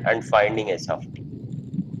and finding S of t.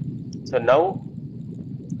 So now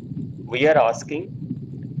we are asking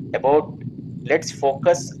about, let's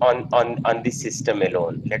focus on this system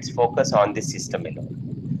alone. Let's focus on this system alone.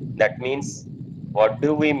 That means, what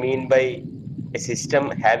do we mean by a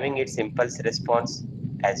system having its impulse response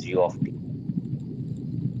as U of t?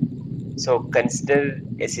 So consider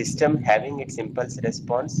a system having its impulse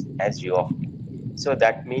response as U of t. So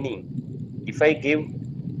that meaning, if I give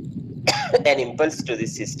an impulse to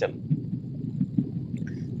this system,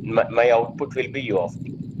 my output will be U of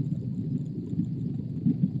t,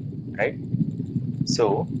 right?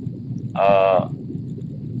 So,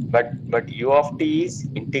 but U of t is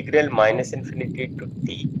integral minus infinity to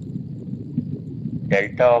t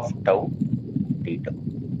delta of tau d tau,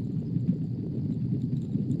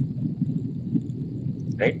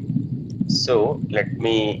 right? So let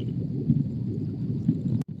me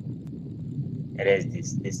erase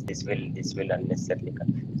this. This will unnecessarily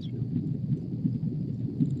confuse you.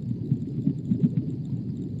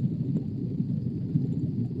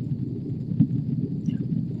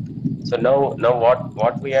 So now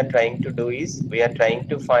what we are trying to do is we are trying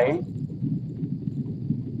to find.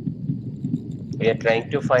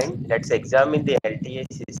 Let's examine the LTI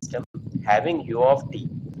system having U of t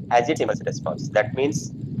as its impulse response. That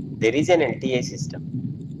means there is an LTI system.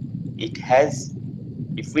 It has,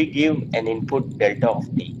 if we give an input delta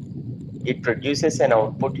of t, it produces an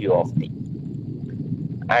output U of t.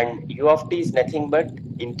 And U of t is nothing but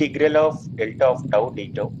integral of delta of tau d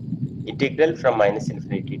tau, integral from minus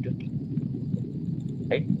infinity to t.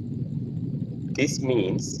 Right? This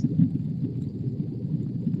means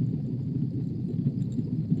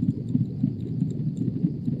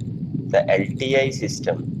the LTI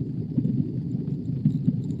system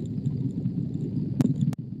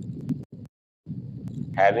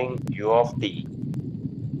having U of t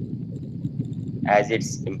as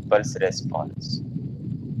its impulse response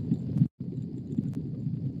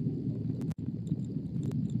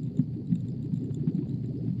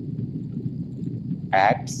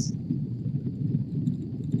acts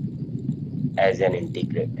as an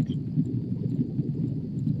integrator.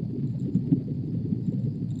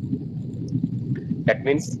 That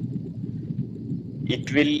means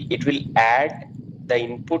it will add the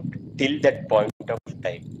input till that point of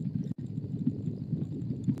time,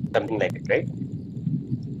 something like it, right?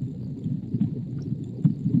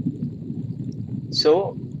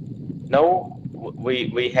 So now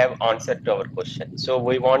we have answered to our question. So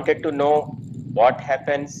we wanted to know what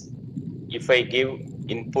happens if I give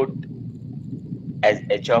input as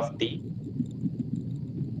H of t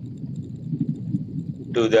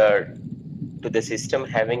to the system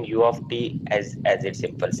having U of t as its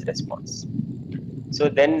impulse response. So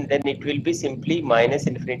then it will be simply minus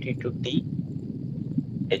infinity to t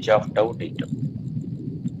H of tau d tau,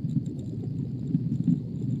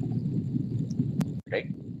 right?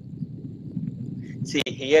 See,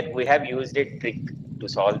 here we have used a trick. to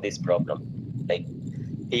solve this problem. Like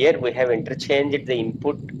here we have interchanged the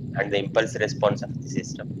input and the impulse response of the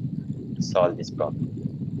system to solve this problem.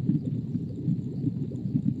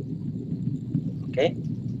 Okay.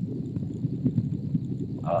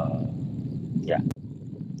 Yeah.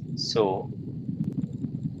 So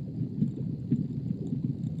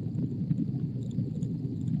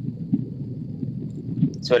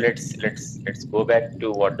let's go back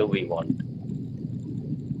to what do we want.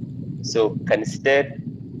 So consider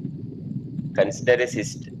an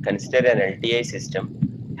LTI system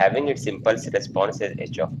having its impulse response as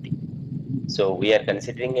h of t. So we are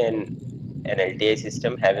considering an LTI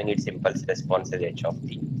system having its impulse response as h of t,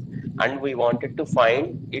 and we wanted to find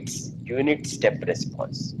its unit step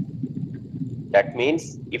response. That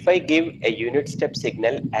means if I give a unit step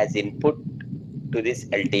signal as input to this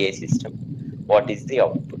LTI system, what is the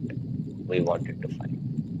output we wanted to find?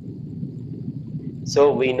 So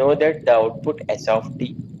we know that the output S of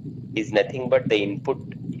t is nothing but the input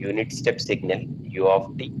unit step signal u of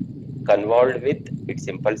t convolved with its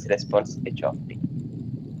impulse response h of t,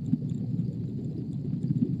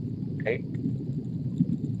 right?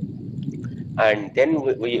 And then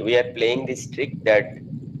we are playing this trick that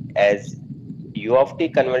as u of t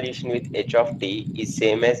convolution with h of t is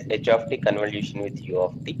same as h of t convolution with u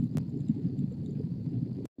of t,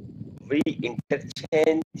 we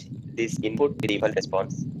interchange this input with impulse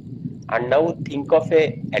response, and now think of a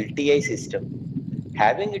LTI system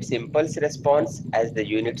having its impulse response as the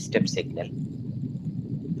unit step signal.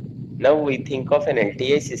 Now we think of an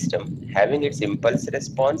LTI system having its impulse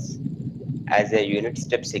response as a unit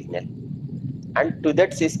step signal, and to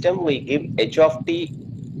that system we give h of t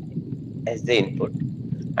as the input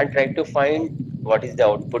and try to find what is the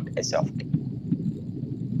output s of t,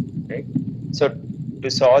 right? So to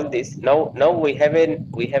solve this, now we have an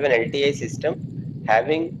LTI system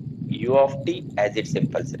having u of t as its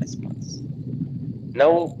impulse response.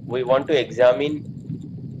 Now we want to examine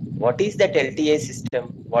what is that LTI system,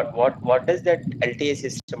 what does that LTI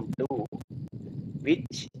system do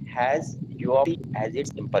which has u of t as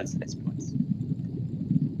its impulse response.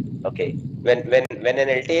 Okay, when an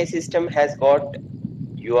LTI system has got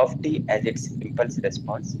u of t as its impulse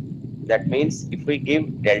response, that means if we give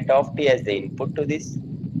delta of t as the input to this,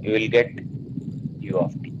 you will get u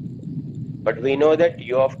of t. But we know that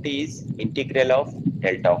u of t is integral of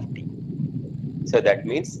delta of t. So that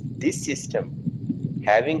means this system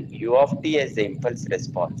having u of t as the impulse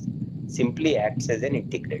response simply acts as an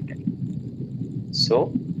integrator.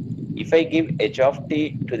 So if I give h of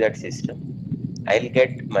t to that system, I'll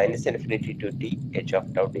get minus infinity to t h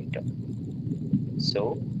of tau data.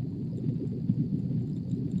 So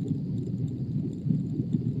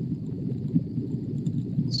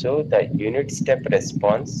the unit step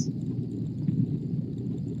response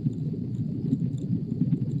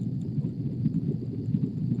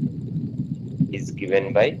is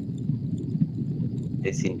given by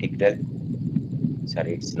this integral.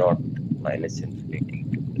 Sorry, it's not minus infinity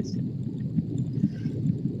to plus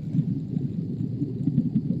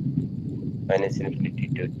minus infinity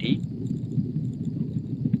to t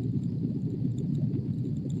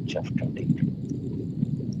h of tau data.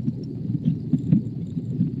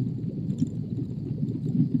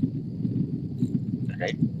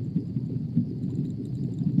 Right?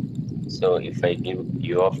 So if I give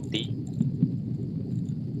u of t,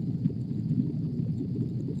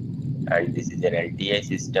 and this is an LTI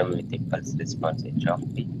system with impulse response h of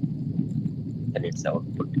t, then its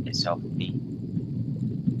output s of t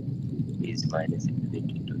is minus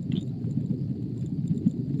infinity to t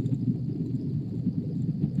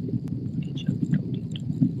h of tau data.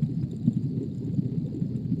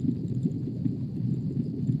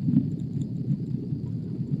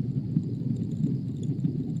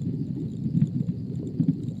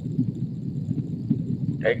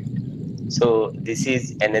 Right? So this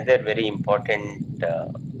is another very important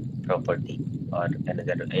property, or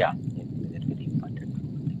another very important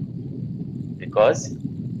property, because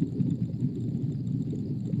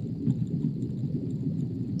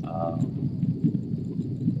uh,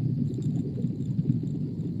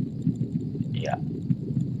 yeah,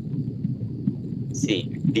 see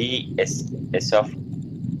s of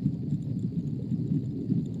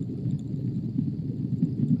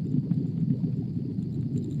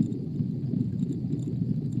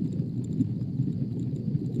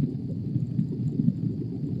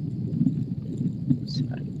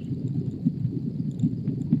sorry,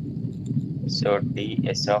 so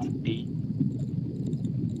ds of t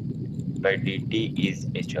by dt is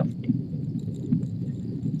h of t.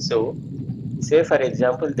 So say for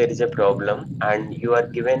example there is a problem and you are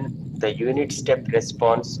given the unit step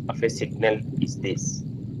response of a signal is this.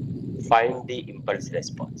 Find the impulse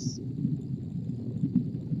response.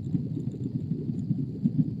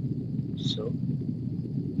 So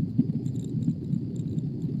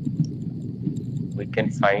we can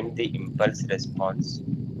find the impulse response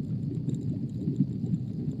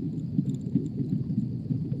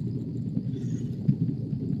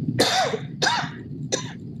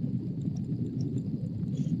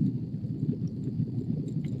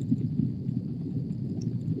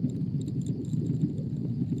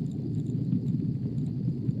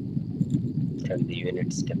from the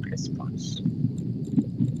unit step response.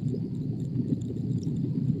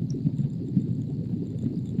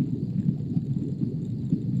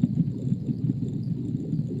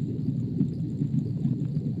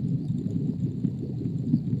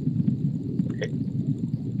 Okay.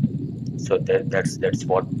 So that's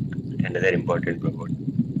what another important property.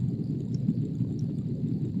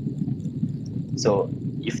 So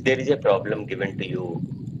if there is a problem given to you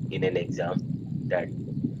in an exam that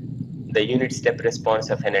the unit step response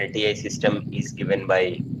of an LTI system is given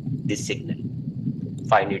by this signal,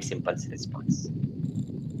 find its impulse response.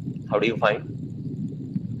 How do you find?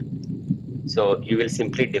 So you will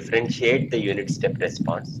simply differentiate the unit step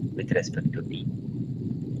response with respect to t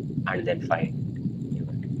and then find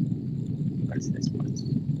your impulse response.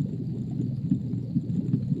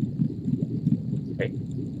 Right?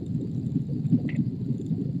 Okay.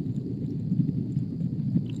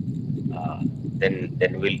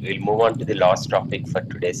 Then we'll move on to the last topic for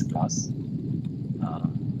today's class.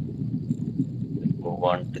 We'll move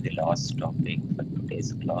on to the last topic for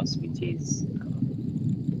today's class, which is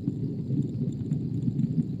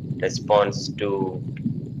response to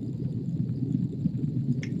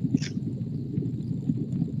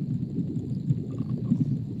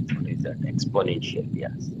exponential,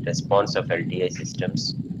 yes, response of LTI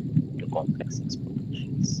systems to complex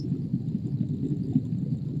exponentials.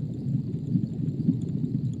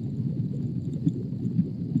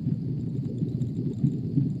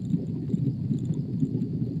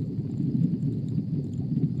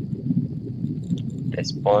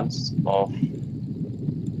 Response of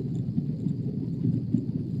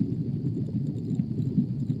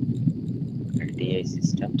LTI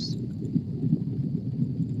systems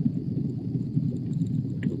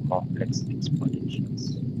to complex exponentials.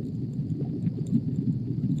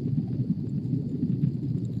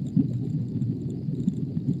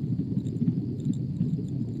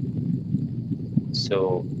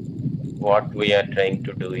 So what we are trying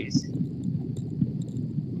to do is,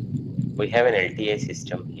 we have an LTI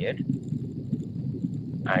system here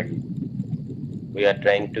and we are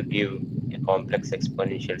trying to give a complex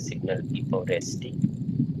exponential signal e power st,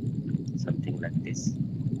 something like this.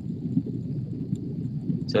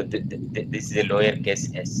 So this is a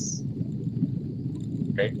lowercase s,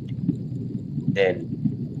 right? Then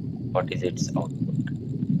what is its output?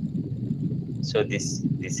 So this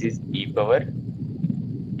is e power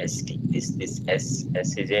st. This s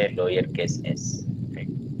is a lowercase s, right?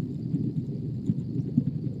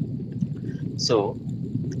 So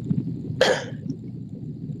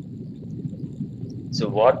so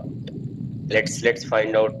what? Let's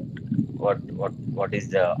find out what is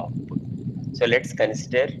the output. So let's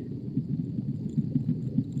consider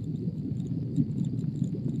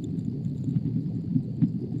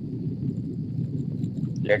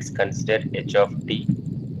h of t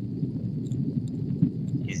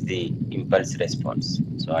is the impulse response.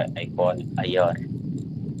 So I call IR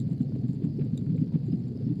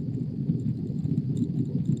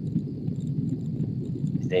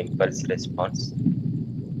is the impulse response.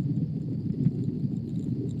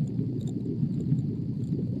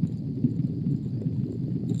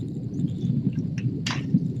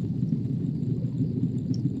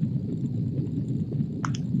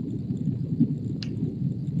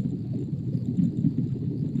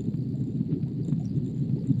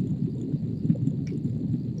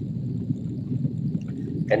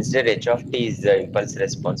 Consider h of t is the impulse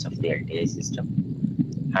response of the LTI system,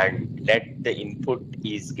 and let the input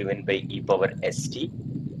is given by e power st,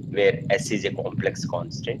 where s is a complex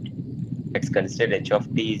constant. Let's consider h of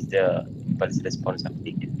t is the impulse response of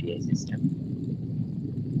the LTI system.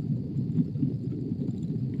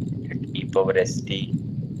 Let e power st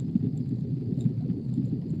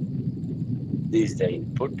is the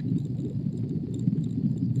input,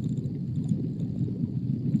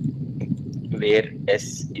 where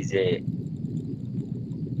s is a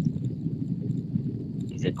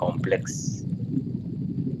complex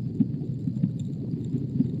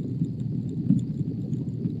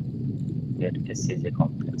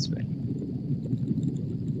value.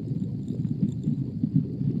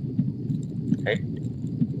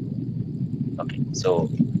 So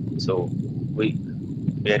we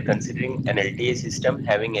we are considering an LTI system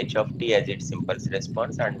having h of t as its impulse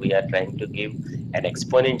response, and we are trying to give an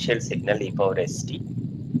exponential signal e power st,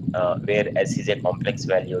 where s is a complex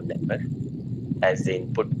valued number as the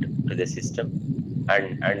input to the system,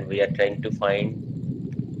 and we are trying to find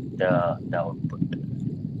the output.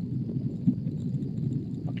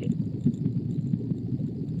 Okay,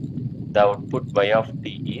 the output y of t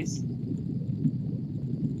is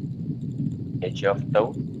h of tau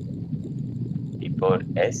e power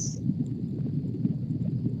s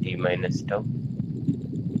t minus tau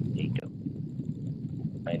d tau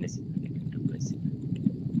minus infinity to plus infinity.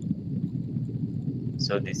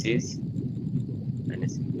 So this is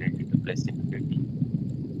minus infinity to plus infinity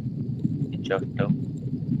h of tau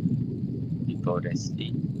e power st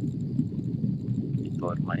e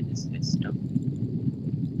power minus s tau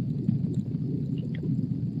d tau.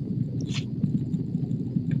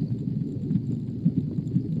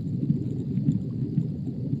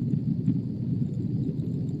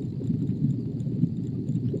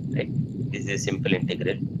 Right? This is a simple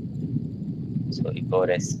integral. So e power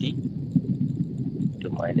st to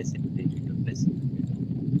minus infinity to plus infinity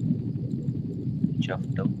h of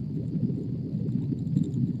tau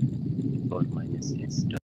e power minus s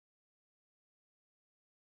tau.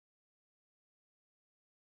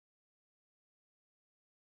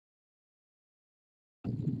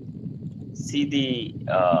 See the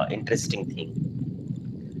interesting thing.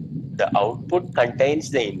 The output contains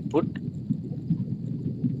the input.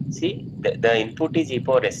 See, the input is e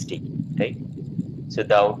power st, right? So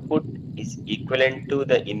the output is equivalent to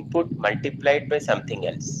the input multiplied by something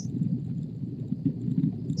else.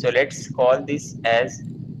 So let's call this as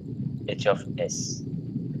h of s,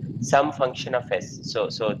 some function of s. So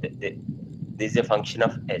this is a function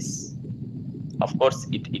of s. Of course,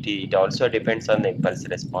 it also depends on the impulse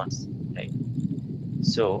response, right?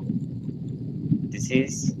 So this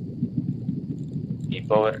is e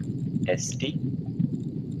power st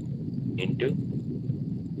into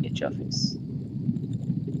h of s.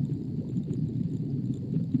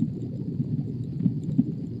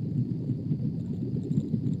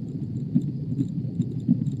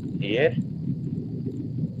 Here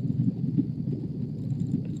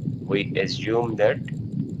we assume that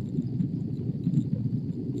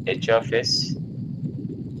h of s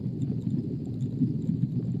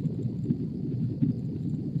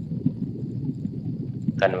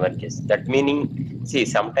converges. That meaning, see,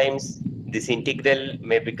 sometimes this integral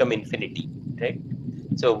may become infinity, right?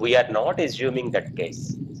 So we are not assuming that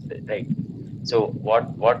case, right? So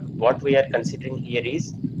what we are considering here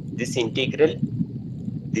is this integral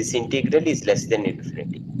is less than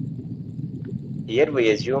infinity. Here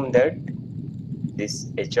we assume that this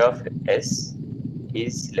h of s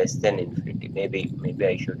is less than infinity. Maybe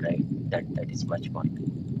I should write that is much more.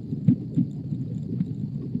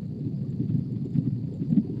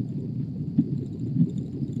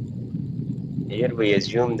 Here we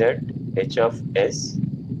assume that h of s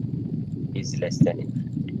is less than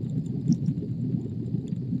infinity.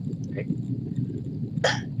 Right?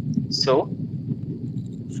 So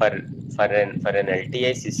for an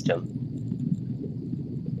LTI system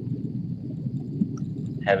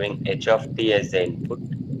having h of t as the input,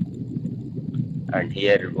 and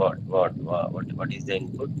here what is the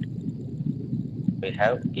input? We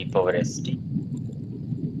have e power st.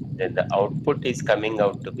 Then the output is coming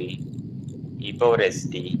out to be e power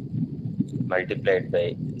st multiplied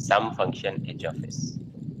by some function h of s.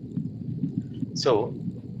 So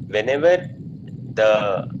whenever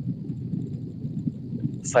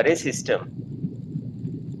for a system,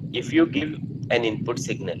 if you give an input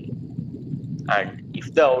signal and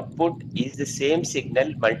if the output is the same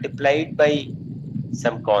signal multiplied by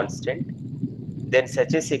some constant, then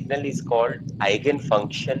such a signal is called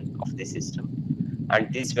eigenfunction of the system,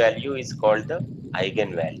 and this value is called the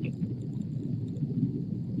eigenvalue.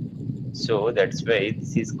 So that's why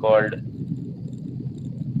this is called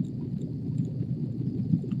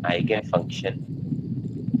eigenfunction,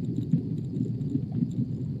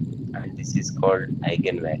 and this is called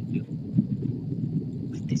eigenvalue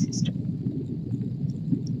of the system.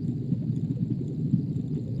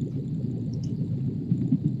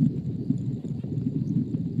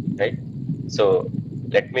 Right? So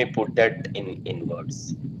let me put that in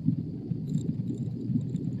words.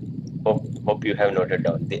 Hope you have noted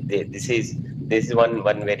down. This is one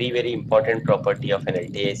very important property of an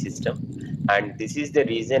LTI system, and this is the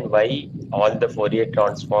reason why all the Fourier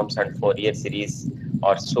transforms and Fourier series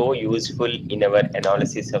are so useful in our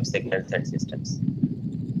analysis of signals and systems.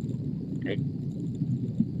 Right?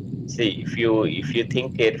 See, if you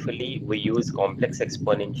think carefully, we use complex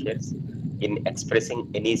exponentials in expressing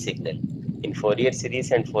any signal. In Fourier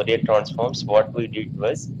series and Fourier transforms, what we did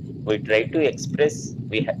was we tried to express,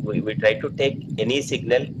 we tried to take any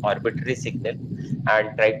signal, arbitrary signal,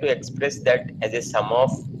 and try to express that as a sum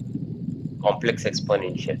of complex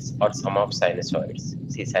exponentials or sum of sinusoids.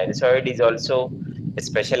 See, sinusoid is also a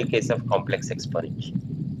special case of complex exponential,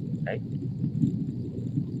 right?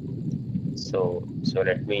 So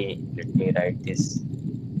let me write this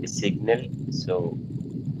signal. So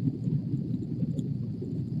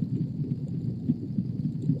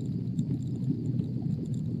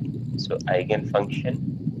eigenfunction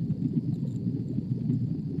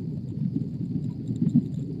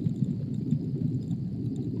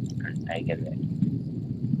and eigenvalue.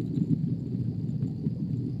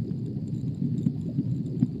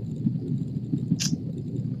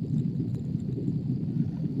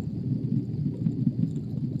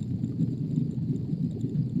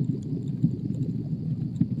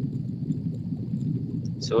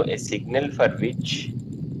 So a signal for which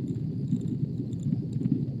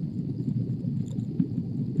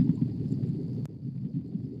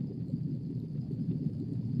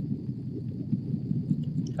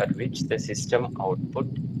the system output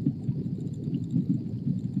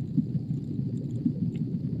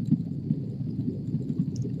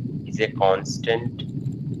is a constant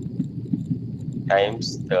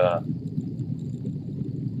times the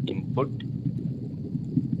input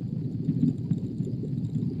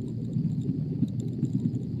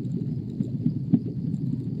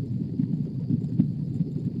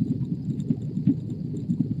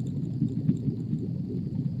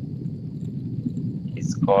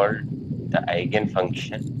is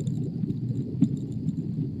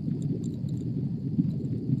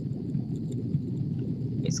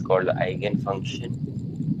called the eigenfunction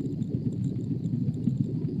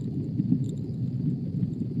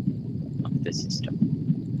of the system.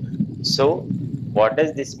 So what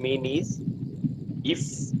does this mean is, if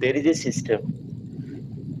there is a system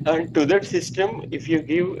and to that system if you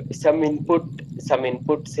give some input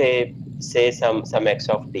say some x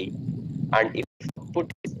of t, and if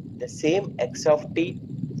output is the same x of t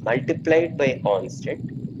multiplied by a constant,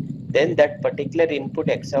 then that particular input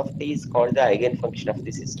x of t is called the eigenfunction of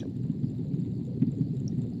the system,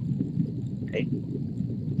 right?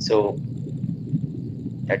 So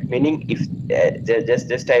that meaning, if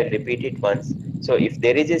just I repeat it once. So if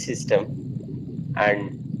there is a system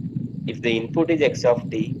and if the input is x of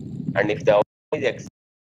t and if the output is x,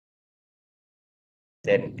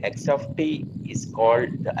 then x of t is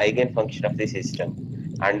called the eigenfunction of the system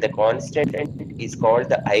and the constant is called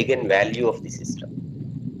the eigenvalue of the system,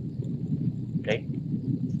 right?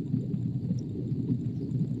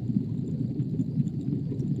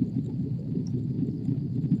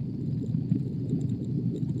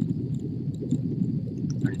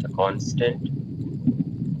 And the constant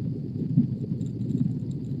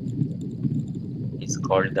is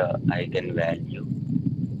called the eigenvalue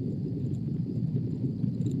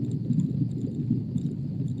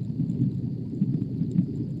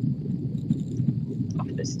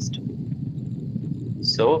of the system.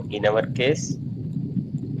 So in our case,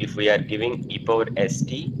 if we are giving e power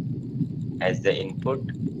st as the input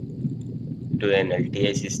to an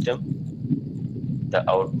LTI system, the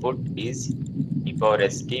output is e power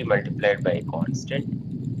st multiplied by a constant.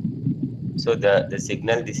 So the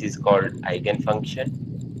signal, this is called eigenfunction,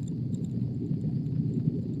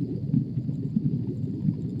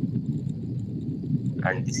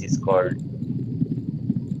 and this is called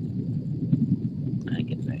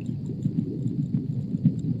eigenvalue,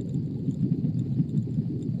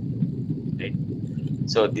 right?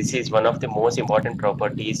 So this is one of the most important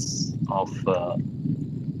properties of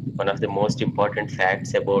one of the most important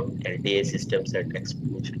facts about LTI systems and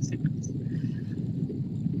exponential signals.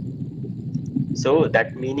 So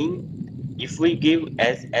that meaning, if we give,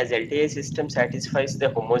 as LTI system satisfies the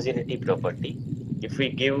homogeneity property, if we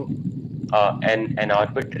give an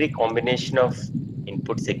arbitrary combination of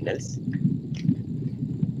input signals,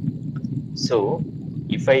 so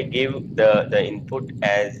if I give the input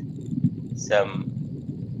as some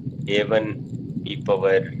a1 e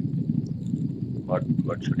power,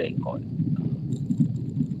 what should I call,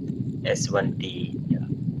 s1t, yeah,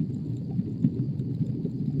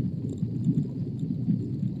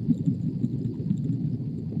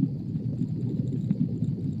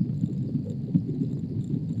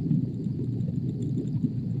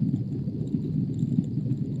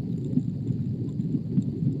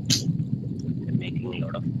 I'm making a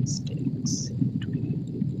lot of mistakes today.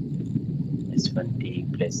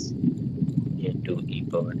 s1t plus a2 e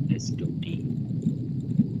power s2t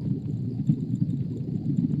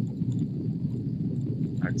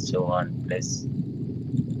and so on plus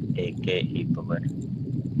AK e power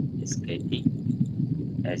SKT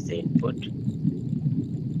as the input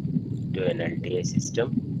to an LTI system.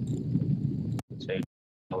 So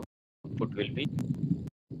output will be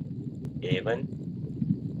A1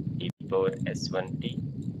 e power S1T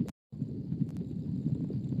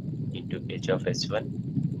into H of S1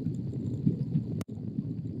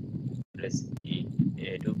 plus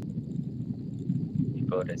A2 e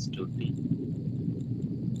power S2T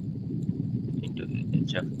into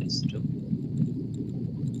H of S2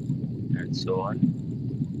 and so on.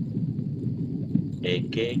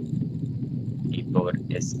 AK e power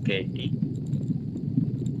SKT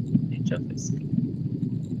H of SK.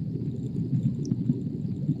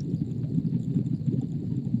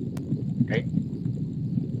 Right?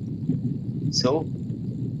 So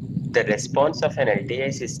the response of an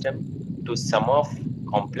LTI system to sum of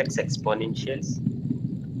complex exponentials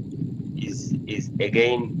is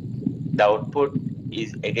again, the output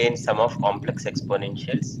is again sum of complex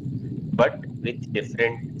exponentials but with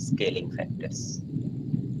different scaling factors.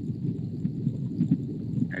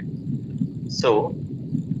 Right? So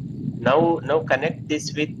now connect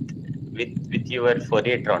this with your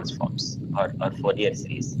Fourier transforms or Fourier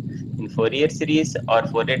series. In Fourier series or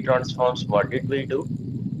Fourier transforms, what did we do?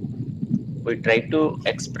 We try to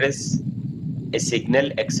express a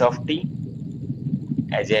signal x of t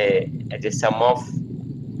as a sum of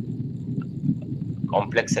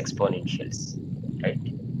complex exponentials, right?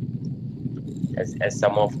 As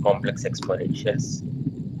sum of complex exponentials.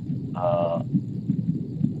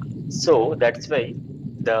 So that's why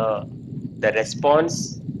the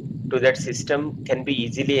response to that system can be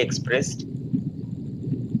easily expressed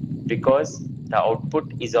because the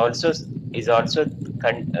output is also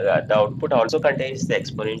the output also contains the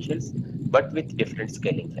exponentials but with different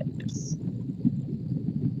scaling factors,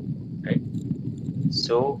 right?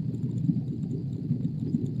 So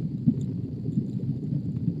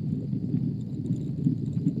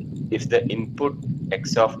if the input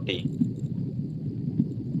x of t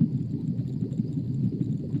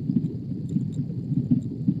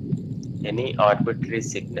any arbitrary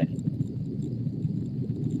signal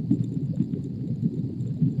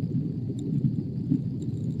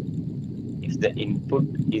if the input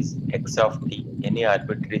is x of t any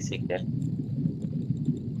arbitrary signal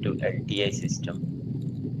to LTI system,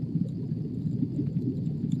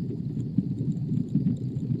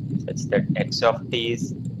 such that x of t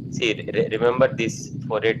is, see, remember this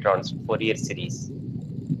Fourier series.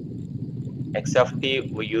 X of t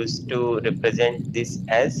we used to represent this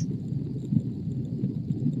as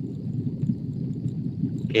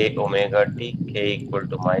k omega t, k equal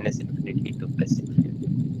to minus infinity to plus infinity.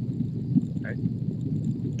 Right?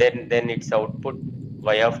 Then its output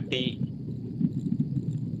y of t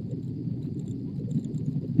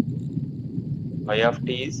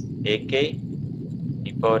is ak e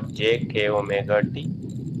power j k omega t.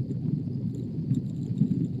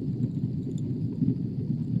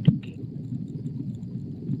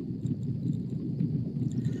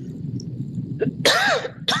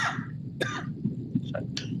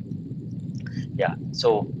 Yeah,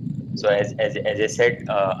 so as I said,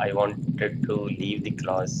 I wanted to leave the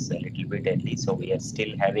class a little bit early, so we are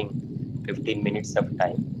still having 15 minutes of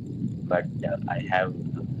time, but I have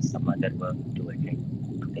some other work to attend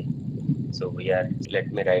today, so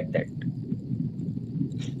let me write that.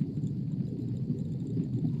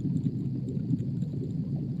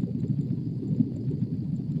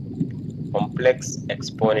 Complex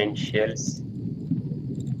exponential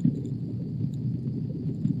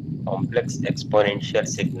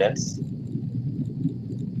signals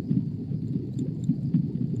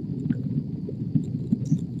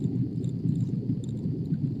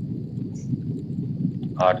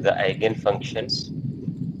are the eigenfunctions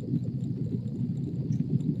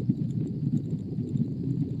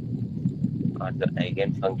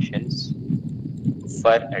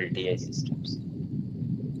for LTI systems.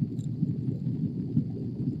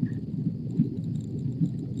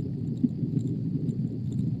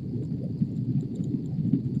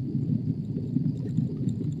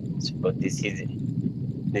 So this is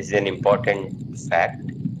an important fact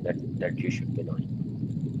that you should be knowing.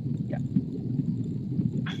 Yeah.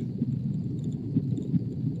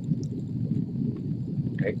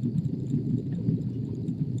 Right.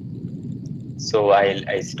 So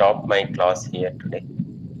I stop my class here today.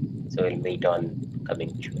 So we'll meet on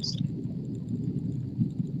coming Tuesday.